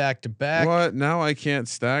Gesicki back to back. What? Now I can't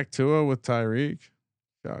stack Tua with Tyreek.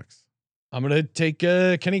 Shucks. I'm going to take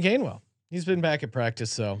Kenny Gainwell. He's been back at practice,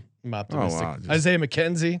 so I'm optimistic. Oh, wow. Isaiah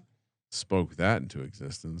McKenzie. Spoke that into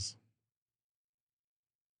existence.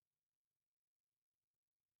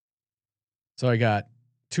 So I got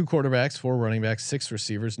 2 quarterbacks, 4 running backs, 6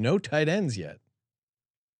 receivers, no tight ends yet.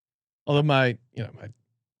 Although my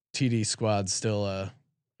TD squad's still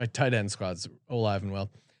my tight end squad's alive and well.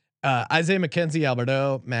 Isaiah McKenzie,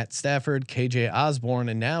 Alberto, Matt Stafford, KJ Osborne,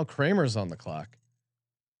 and now Kramer's on the clock.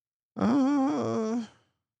 I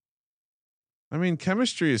mean,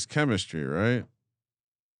 chemistry is chemistry, right?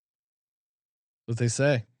 What they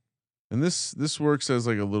say. And this works as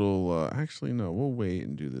like a little. Actually, no. We'll wait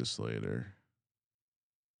and do this later.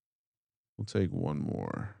 We'll take one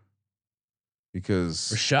more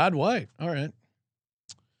because Rashad White. All right.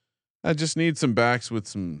 I just need some backs with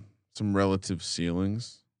some relative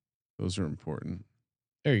ceilings. Those are important.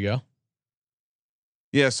 There you go.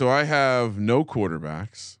 Yeah. So I have no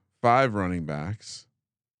quarterbacks, 5 running backs,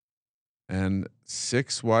 and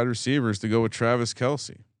 6 wide receivers to go with Travis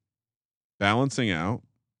Kelce. Balancing out.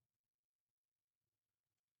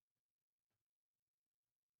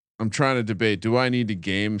 I'm trying to debate. Do I need to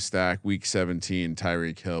game stack week 17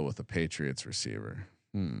 Tyreek Hill with a Patriots receiver?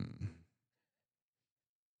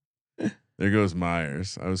 There goes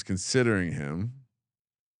Myers. I was considering him.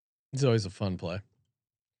 It's always a fun play.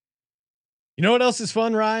 You know what else is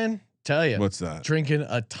fun, Ryan? Tell you. What's that? Drinking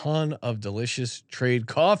a ton of delicious trade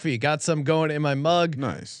coffee. Got some going in my mug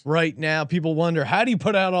Nice. right now. People wonder, how do you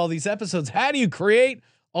put out all these episodes? How do you create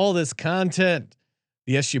all this content?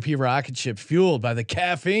 The SGP rocket ship, fueled by the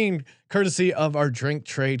caffeine, courtesy of our Drink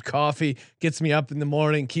Trade coffee, gets me up in the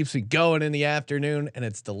morning, keeps me going in the afternoon, and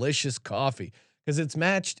it's delicious coffee because it's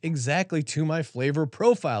matched exactly to my flavor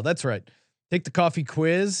profile. That's right. Take the coffee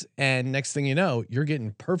quiz, and next thing you know, you're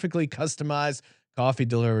getting perfectly customized coffee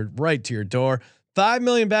delivered right to your door. 5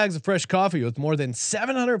 million bags of fresh coffee with more than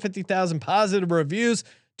 750,000 positive reviews.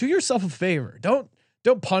 Do yourself a favor. Don't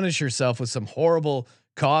punish yourself with some horrible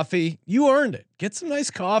coffee. You earned it. Get some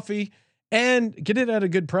nice coffee and get it at a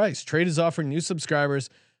good price. Trade is offering new subscribers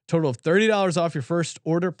total of $30 off your first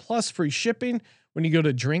order plus free shipping when you go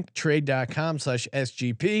to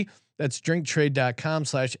drinktrade.com/SGP. That's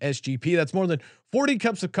drinktrade.com/SGP. That's more than 40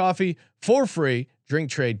 cups of coffee for free.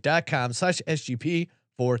 Drinktrade.com/SGP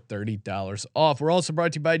for $30 off. We're also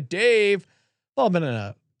brought to you by Dave. Well, I've been in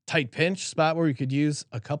a tight pinch spot where you could use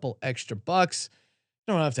a couple extra bucks.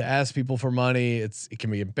 You don't have to ask people for money. It can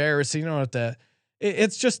be embarrassing. You don't have to.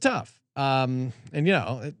 It's just tough. And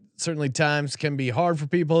certainly times can be hard for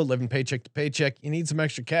people living paycheck to paycheck. You need some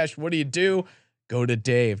extra cash. What do? Go to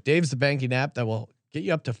Dave. Dave's the banking app that will get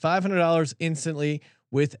you up to $500 instantly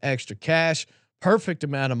with extra cash. Perfect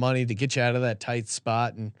amount of money to get you out of that tight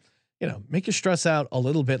spot and make you stress out a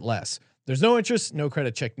little bit less. There's no interest, no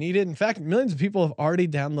credit check needed. In fact, millions of people have already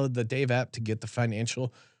downloaded the Dave app to get the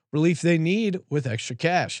financial relief they need with extra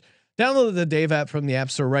cash. Download the Dave app from the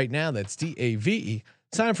App Store right now. That's DAVE.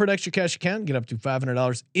 Sign up for an extra cash account and get up to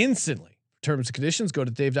 $500 instantly. For terms and conditions, go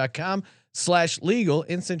to dave.com/legal.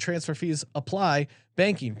 Instant transfer fees apply.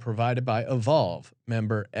 Banking provided by Evolve.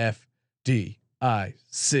 Member FDIC.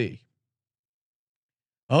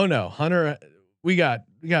 Oh no, Hunter, we got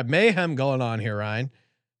mayhem going on here, Ryan.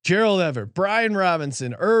 Gerald Everett, Brian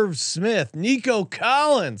Robinson, Irv Smith, Nico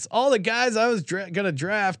Collins, all the guys I was gonna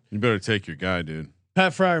draft. You better take your guy, dude.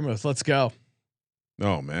 Pat Fryermuth, let's go.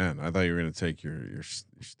 Oh man, I thought you were gonna take your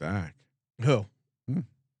stack. Who? To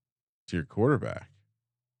your quarterback.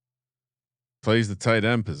 Plays the tight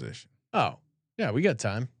end position. Oh yeah, we got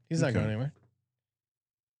time. He's not Okay. going anywhere.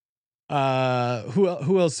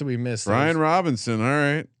 Who else did we miss? Brian Robinson. All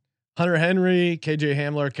right. Hunter Henry, KJ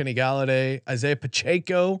Hamler, Kenny Galladay, Isaiah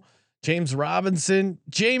Pacheco, James Robinson,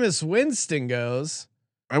 Jameis Winston goes.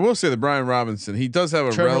 I will say that Brian Robinson, he does have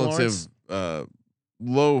a Trevor relative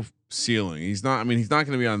low ceiling. He's not going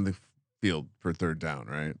to be on the field for third down,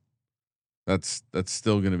 right? That's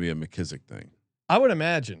still going to be a McKissick thing. I would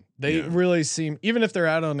imagine they really seem, even if they're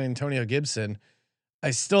out on Antonio Gibson,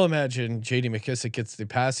 I still imagine JD McKissick gets the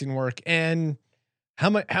passing work. And how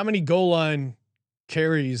many goal line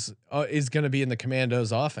carries is going to be in the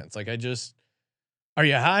Commandos offense? Like, are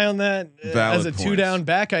you high on that as a 2-down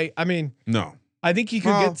back? I mean, no, I think you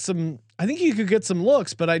could get some. I think you could get some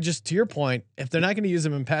looks, but to your point, if they're not going to use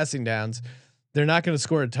him in passing downs, they're not going to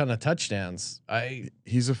score a ton of touchdowns.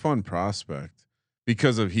 He's a fun prospect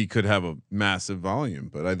because he could have a massive volume,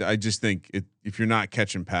 but I just think if you're not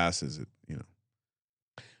catching passes,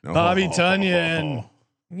 Bobby Tunyon.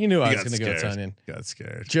 You knew I was going to go Tunyon. Got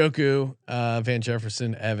scared. Joku, Van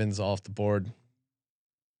Jefferson, Evans off the board.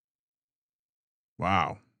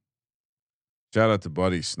 Wow. Shout out to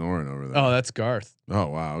Buddy snoring over there. Oh, that's Garth. Oh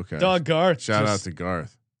wow. Okay. Dog Garth. Shout out to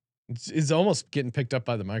Garth. Is almost getting picked up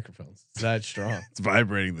by the microphones. It's that strong. It's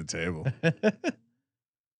vibrating the table.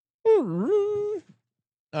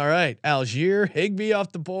 All right, Algier Higbee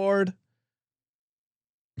off the board.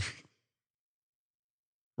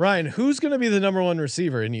 Ryan, who's going to be the number 1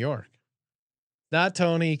 receiver in New York? Not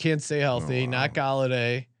Tony, can't stay healthy. Not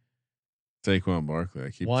Galladay. Saquon Barkley. I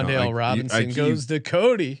keep Wandale Robinson goes to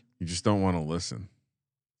Cody. You just don't want to listen.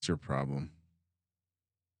 It's your problem.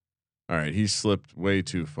 All right, he slipped way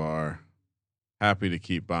too far. Happy to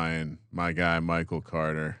keep buying my guy Michael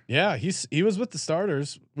Carter. Yeah, he was with the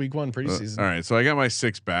starters week 1 preseason. All right, so I got my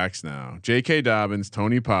 6 backs now: J.K. Dobbins,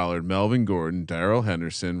 Tony Pollard, Melvin Gordon, Darrell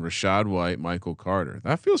Henderson, Rachaad White, Michael Carter.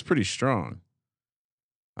 That feels pretty strong.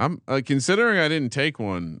 I'm considering I didn't take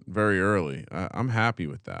one very early. I'm happy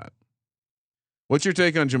with that. What's your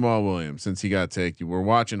take on Jamal Williams since he got taken? We're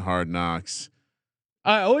watching Hard Knocks.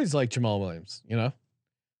 I always like Jamal Williams. You know,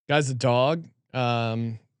 guy's a dog.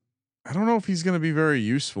 I don't know if he's going to be very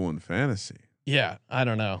useful in fantasy. Yeah, I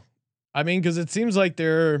don't know. I mean, because it seems like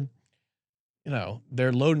they're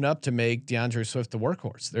loading up to make DeAndre Swift the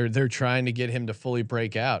workhorse. They're trying to get him to fully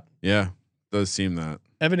break out. Yeah, does seem that.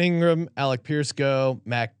 Evan Ingram, Alec Pierce go,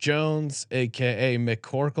 Mac Jones, aka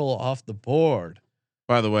McCorkle off the board.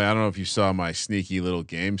 By the way, I don't know if you saw my sneaky little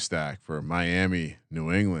game stack for Miami,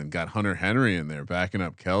 New England. Got Hunter Henry in there backing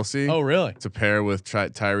up Kelsey. Oh, really? To pair with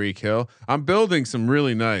Tyreek Hill. I'm building some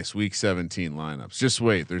really nice Week 17 lineups. Just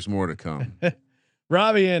wait, there's more to come.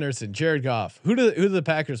 Robbie Anderson, Jared Goff. Who do the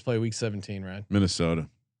Packers play Week 17, Ryan? Minnesota.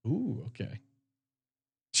 Ooh, okay.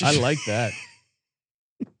 I like that.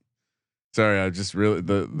 Sorry, I just really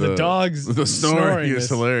the dogs. The snoring is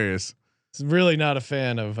hilarious. It's really not a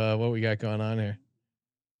fan of what we got going on here.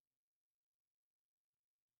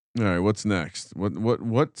 All right, what's next?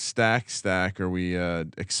 What stack are we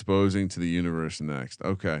exposing to the universe next?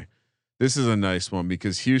 Okay, this is a nice one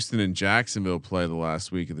because Houston and Jacksonville play the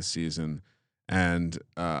last week of the season, and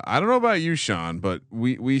I don't know about you, Sean, but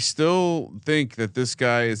we still think that this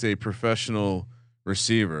guy is a professional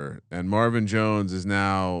receiver, and Marvin Jones is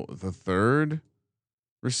now the 3rd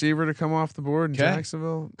receiver to come off the board in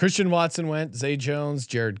Jacksonville. Christian Watson went, Zay Jones,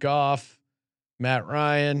 Jared Goff, Matt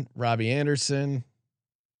Ryan, Robbie Anderson.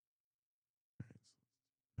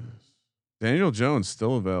 Daniel Jones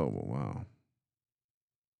still available. Wow.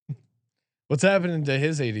 What's happening to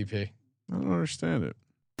his ADP? I don't understand it.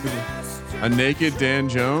 A naked Dan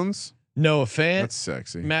Jones? Noah Fant. That's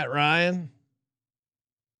sexy. Matt Ryan.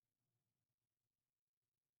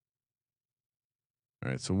 All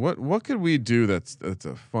right. So what could we do that's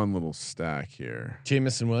a fun little stack here?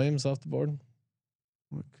 Jamison Williams off the board.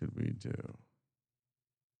 What could we do?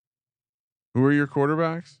 Who are your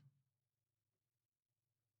quarterbacks?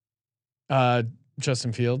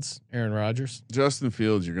 Justin Fields, Aaron Rodgers. Justin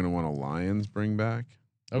Fields, you're going to want a Lions bring back.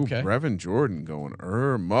 Okay. Ooh, Brevin Jordan going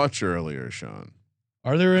much earlier, Sean.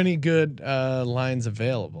 Are there any good lines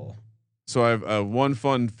available? So I have one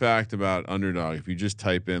fun fact about Underdog. If you just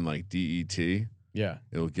type in like DET, yeah,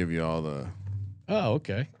 it'll give you all the. Oh,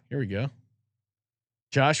 okay. Here we go.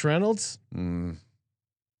 Josh Reynolds. I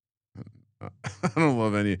don't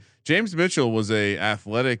love any. James Mitchell was a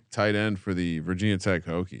athletic tight end for the Virginia Tech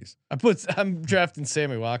Hokies. I'm drafting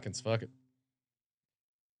Sammy Watkins. Fuck it.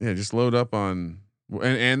 Yeah, just load up on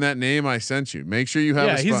and that name I sent you. Make sure you have.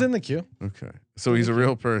 Yeah, he's in the queue. Okay, so he's a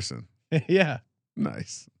real person. Yeah,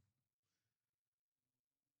 nice.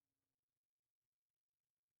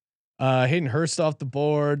 Hayden Hurst off the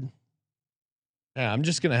board. Yeah, I'm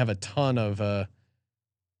just gonna have a ton of. I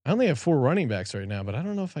only have 4 running backs right now, but I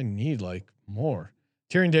don't know if I need like more.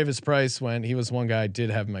 Tyrion Davis Price went. He was one guy I did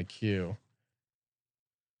have in my queue.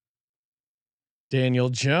 Daniel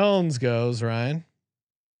Jones goes, Ryan.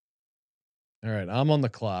 All right, I'm on the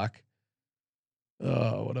clock.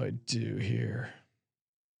 Oh, what do I do here?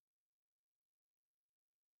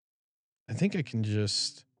 I think I can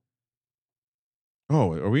just.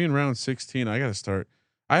 Oh, are we in round 16? I got to start.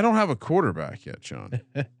 I don't have a quarterback yet, Sean.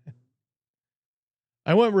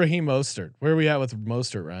 I went Raheem Mostert. Where are we at with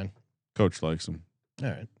Mostert, Ryan? Coach likes him. All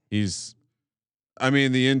right. I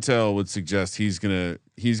mean, the intel would suggest he's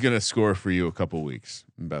gonna score for you a couple weeks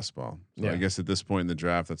in best ball. So yeah. I guess at this point in the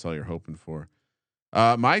draft, that's all you're hoping for.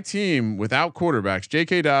 My team without quarterbacks: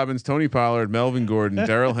 J.K. Dobbins, Tony Pollard, Melvin Gordon,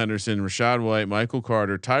 Darrell Henderson, Rachaad White, Michael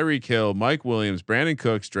Carter, Tyreek Hill, Mike Williams, Brandon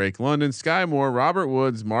Cooks, Drake London, Sky Moore, Robert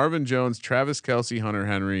Woods, Marvin Jones, Travis Kelsey, Hunter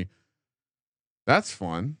Henry. That's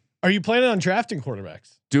fun. Are you planning on drafting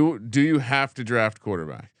quarterbacks? Do you have to draft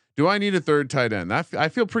quarterback? Do I need a 3rd tight end? I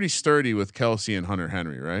feel pretty sturdy with Kelsey and Hunter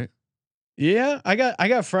Henry, right? Yeah, I got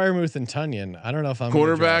Freiermuth and Tunyon. I don't know if I'm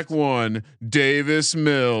quarterback 1, Davis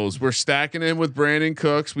Mills. We're stacking him with Brandon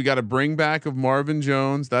Cooks. We got a bring back of Marvin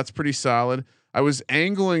Jones. That's pretty solid. I was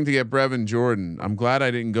angling to get Brevin Jordan. I'm glad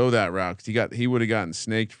I didn't go that route because he would have gotten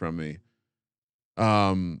snaked from me.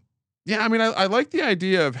 Yeah, I mean, I like the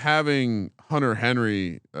idea of having Hunter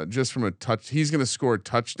Henry just from a touch. He's going to score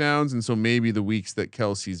touchdowns, and so maybe the weeks that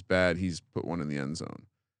Kelsey's bad, he's put one in the end zone.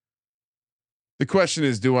 The question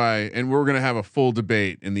is, and we're going to have a full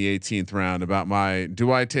debate in the 18th round about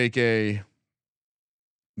do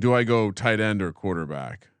I go tight end or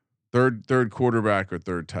quarterback? Third quarterback or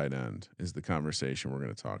third tight end is the conversation we're going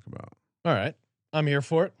to talk about. All right. I'm here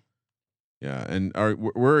for it. Yeah. And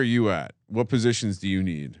where are you at? What positions do you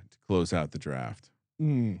need to close out the draft?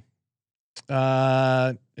 I'm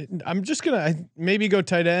just gonna maybe go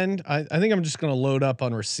tight end. I think I'm just gonna load up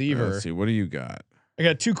on receiver. Let's see. What do you got? I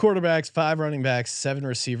got 2 quarterbacks, 5 running backs, 7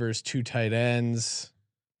 receivers, 2 tight ends.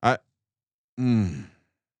 Daryl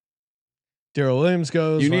Williams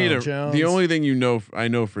goes. You need Jones. the only thing I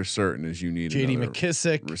know for certain is you need J.D.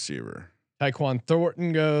 McKissick, receiver. Tyquan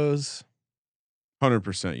Thornton goes.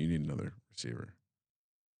 100%. You need another receiver.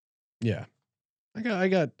 Yeah, I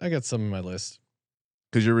got some on my list.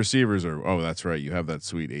 Because your receivers are. Oh, that's right. You have that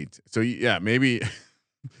sweet 8. So yeah, maybe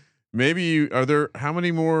you are there. How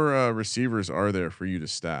many more receivers are there for you to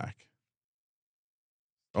stack?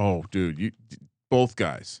 Oh, dude, both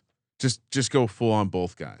guys. Just go full on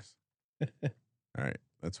both guys. All right,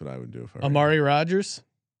 that's what I would do if I were Amari Rodgers.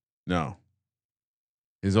 No.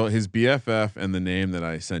 His BFF and the name that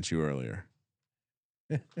I sent you earlier.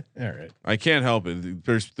 All right. I can't help it.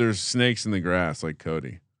 There's snakes in the grass like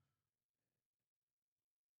Cody.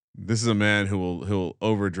 This is a man who'll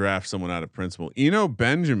overdraft someone out of principle. Eno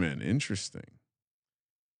Benjamin, interesting.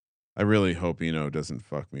 I really hope Eno doesn't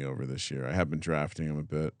fuck me over this year. I have been drafting him a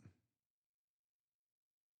bit.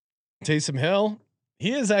 Taysom Hill,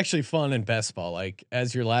 he is actually fun in best ball. Like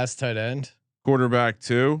as your last tight end, quarterback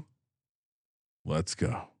 2. Let's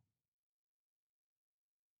go.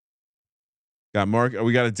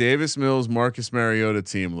 We got a Davis Mills, Marcus Mariota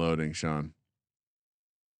team loading. Sean,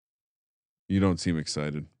 you don't seem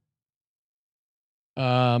excited.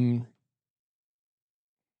 Yeah,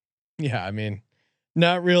 I mean,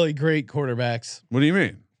 not really great quarterbacks. What do you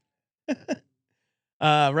mean?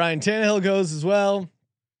 Ryan Tannehill goes as well.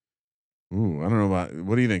 Ooh, I don't know about.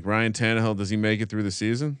 What do you think, Ryan Tannehill? Does he make it through the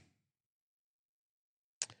season?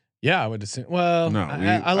 Yeah, I would assume. Well, no,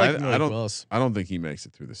 I like Malik Willis. I don't think he makes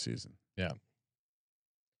it through the season. Yeah.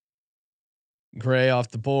 Gray off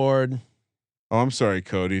the board. Oh, I'm sorry,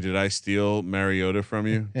 Cody. Did I steal Mariota from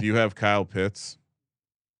you? Do you have Kyle Pitts?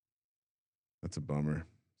 That's a bummer.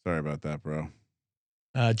 Sorry about that, bro.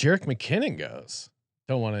 Jerick McKinnon goes.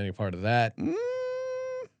 Don't want any part of that.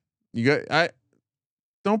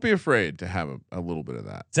 Don't be afraid to have a little bit of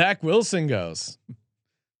that. Zach Wilson goes.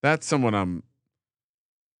 That's someone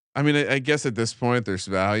I guess at this point there's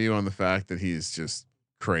value on the fact that he's just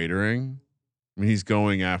cratering. I mean, he's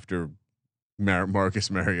going after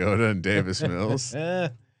Marcus Mariota and Davis Mills.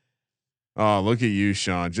 Oh, look at you,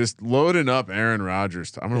 Sean. Just loading up Aaron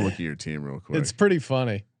Rodgers. I'm going to look at your team real quick. It's pretty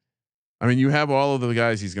funny. I mean, you have all of the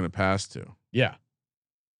guys he's going to pass to. Yeah.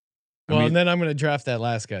 Well, and then I'm going to draft that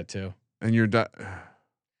last guy too. And you're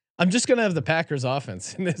I'm just going to have the Packers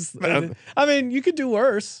offense in this. I mean, you could do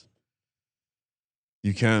worse.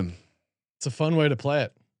 You can. It's a fun way to play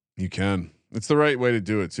it. You can. It's the right way to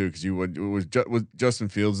do it too, because with Justin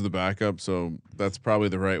Fields the backup, so that's probably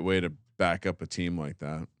the right way to back up a team like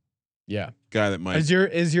that. Yeah, guy that might.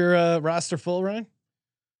 Is your roster full, Ryan?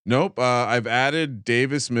 Nope. I've added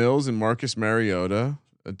Davis Mills and Marcus Mariota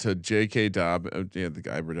to J.K. Dobbins. Yeah, the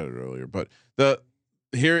guy I read it earlier. But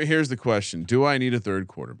here's the question: do I need a third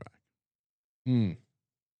quarterback? Who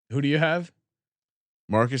do you have?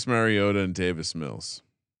 Marcus Mariota and Davis Mills.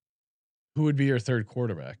 Who would be your third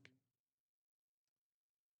quarterback?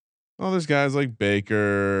 Oh, there's guys like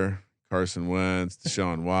Baker, Carson Wentz,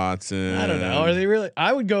 Deshaun Watson. I don't know. Are they really?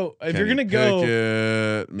 I would go if you're gonna go.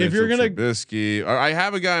 If you're gonna Trubisky, I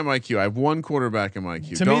have a guy in my queue. I have one quarterback in my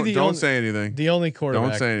queue. Don't say anything. The only quarterback.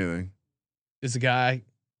 Don't say anything. Is a guy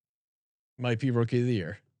might be rookie of the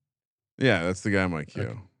year. Yeah, that's the guy in my queue.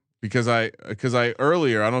 Okay. Because I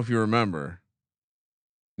earlier, I don't know if you remember.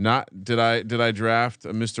 Did I draft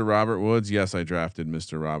Mr. Robert Woods? Yes, I drafted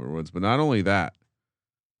Mr. Robert Woods. But not only that,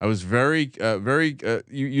 I was very.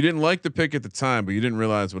 You didn't like the pick at the time, but you didn't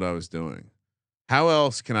realize what I was doing. How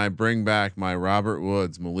else can I bring back my Robert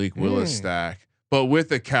Woods, Malik Willis stack, but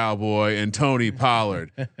with a Cowboy and Tony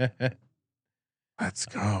Pollard? Let's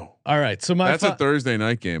go. All right, so that's a Thursday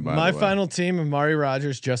night game. By my the way. Final team: Amari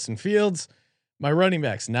Rodgers, Justin Fields. My running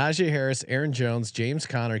backs: Najee Harris, Aaron Jones, James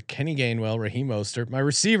Conner, Kenny Gainwell, Raheem Mostert. My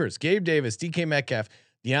receivers: Gabe Davis, DK Metcalf,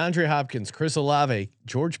 DeAndre Hopkins, Chris Olave,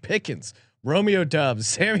 George Pickens, Romeo Doubs,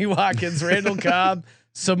 Sammy Watkins, Randall Cobb,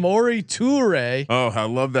 Samori Toure. Oh, I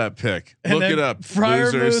love that pick. Look it up.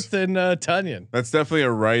 Freiermuth and Tunyon. That's definitely a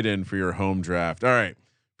write-in for your home draft. All right.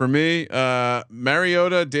 For me,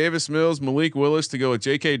 Mariota, Davis Mills, Malik Willis to go with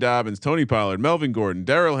J.K. Dobbins, Tony Pollard, Melvin Gordon,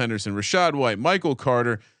 Darrell Henderson, Rashad White, Michael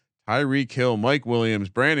Carter, Tyreek Hill, Mike Williams,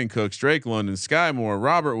 Brandon Cooks, Drake London, Sky Moore,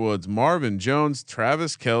 Robert Woods, Marvin Jones,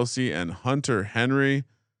 Travis Kelce, and Hunter Henry.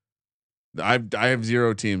 I have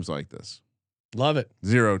 0 teams like this. Love it.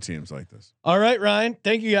 0 teams like this. All right, Ryan.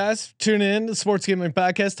 Thank you guys. Tune in to the Sports Gambling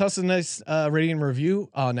Podcast. Toss a nice rating and review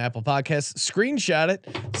on Apple Podcasts. Screenshot it.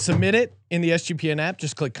 Submit it in the SGPN app.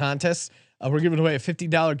 Just click contests. We're giving away a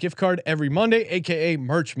 $50 gift card every Monday, aka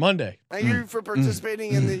Merch Monday. Thank you for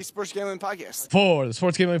participating in the Sports Gambling Podcast. For the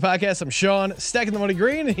Sports Gambling Podcast, I'm Sean, stacking the money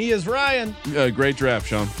green, and he is Ryan. Great draft,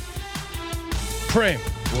 Sean. Prim,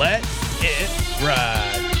 let it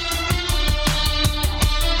ride.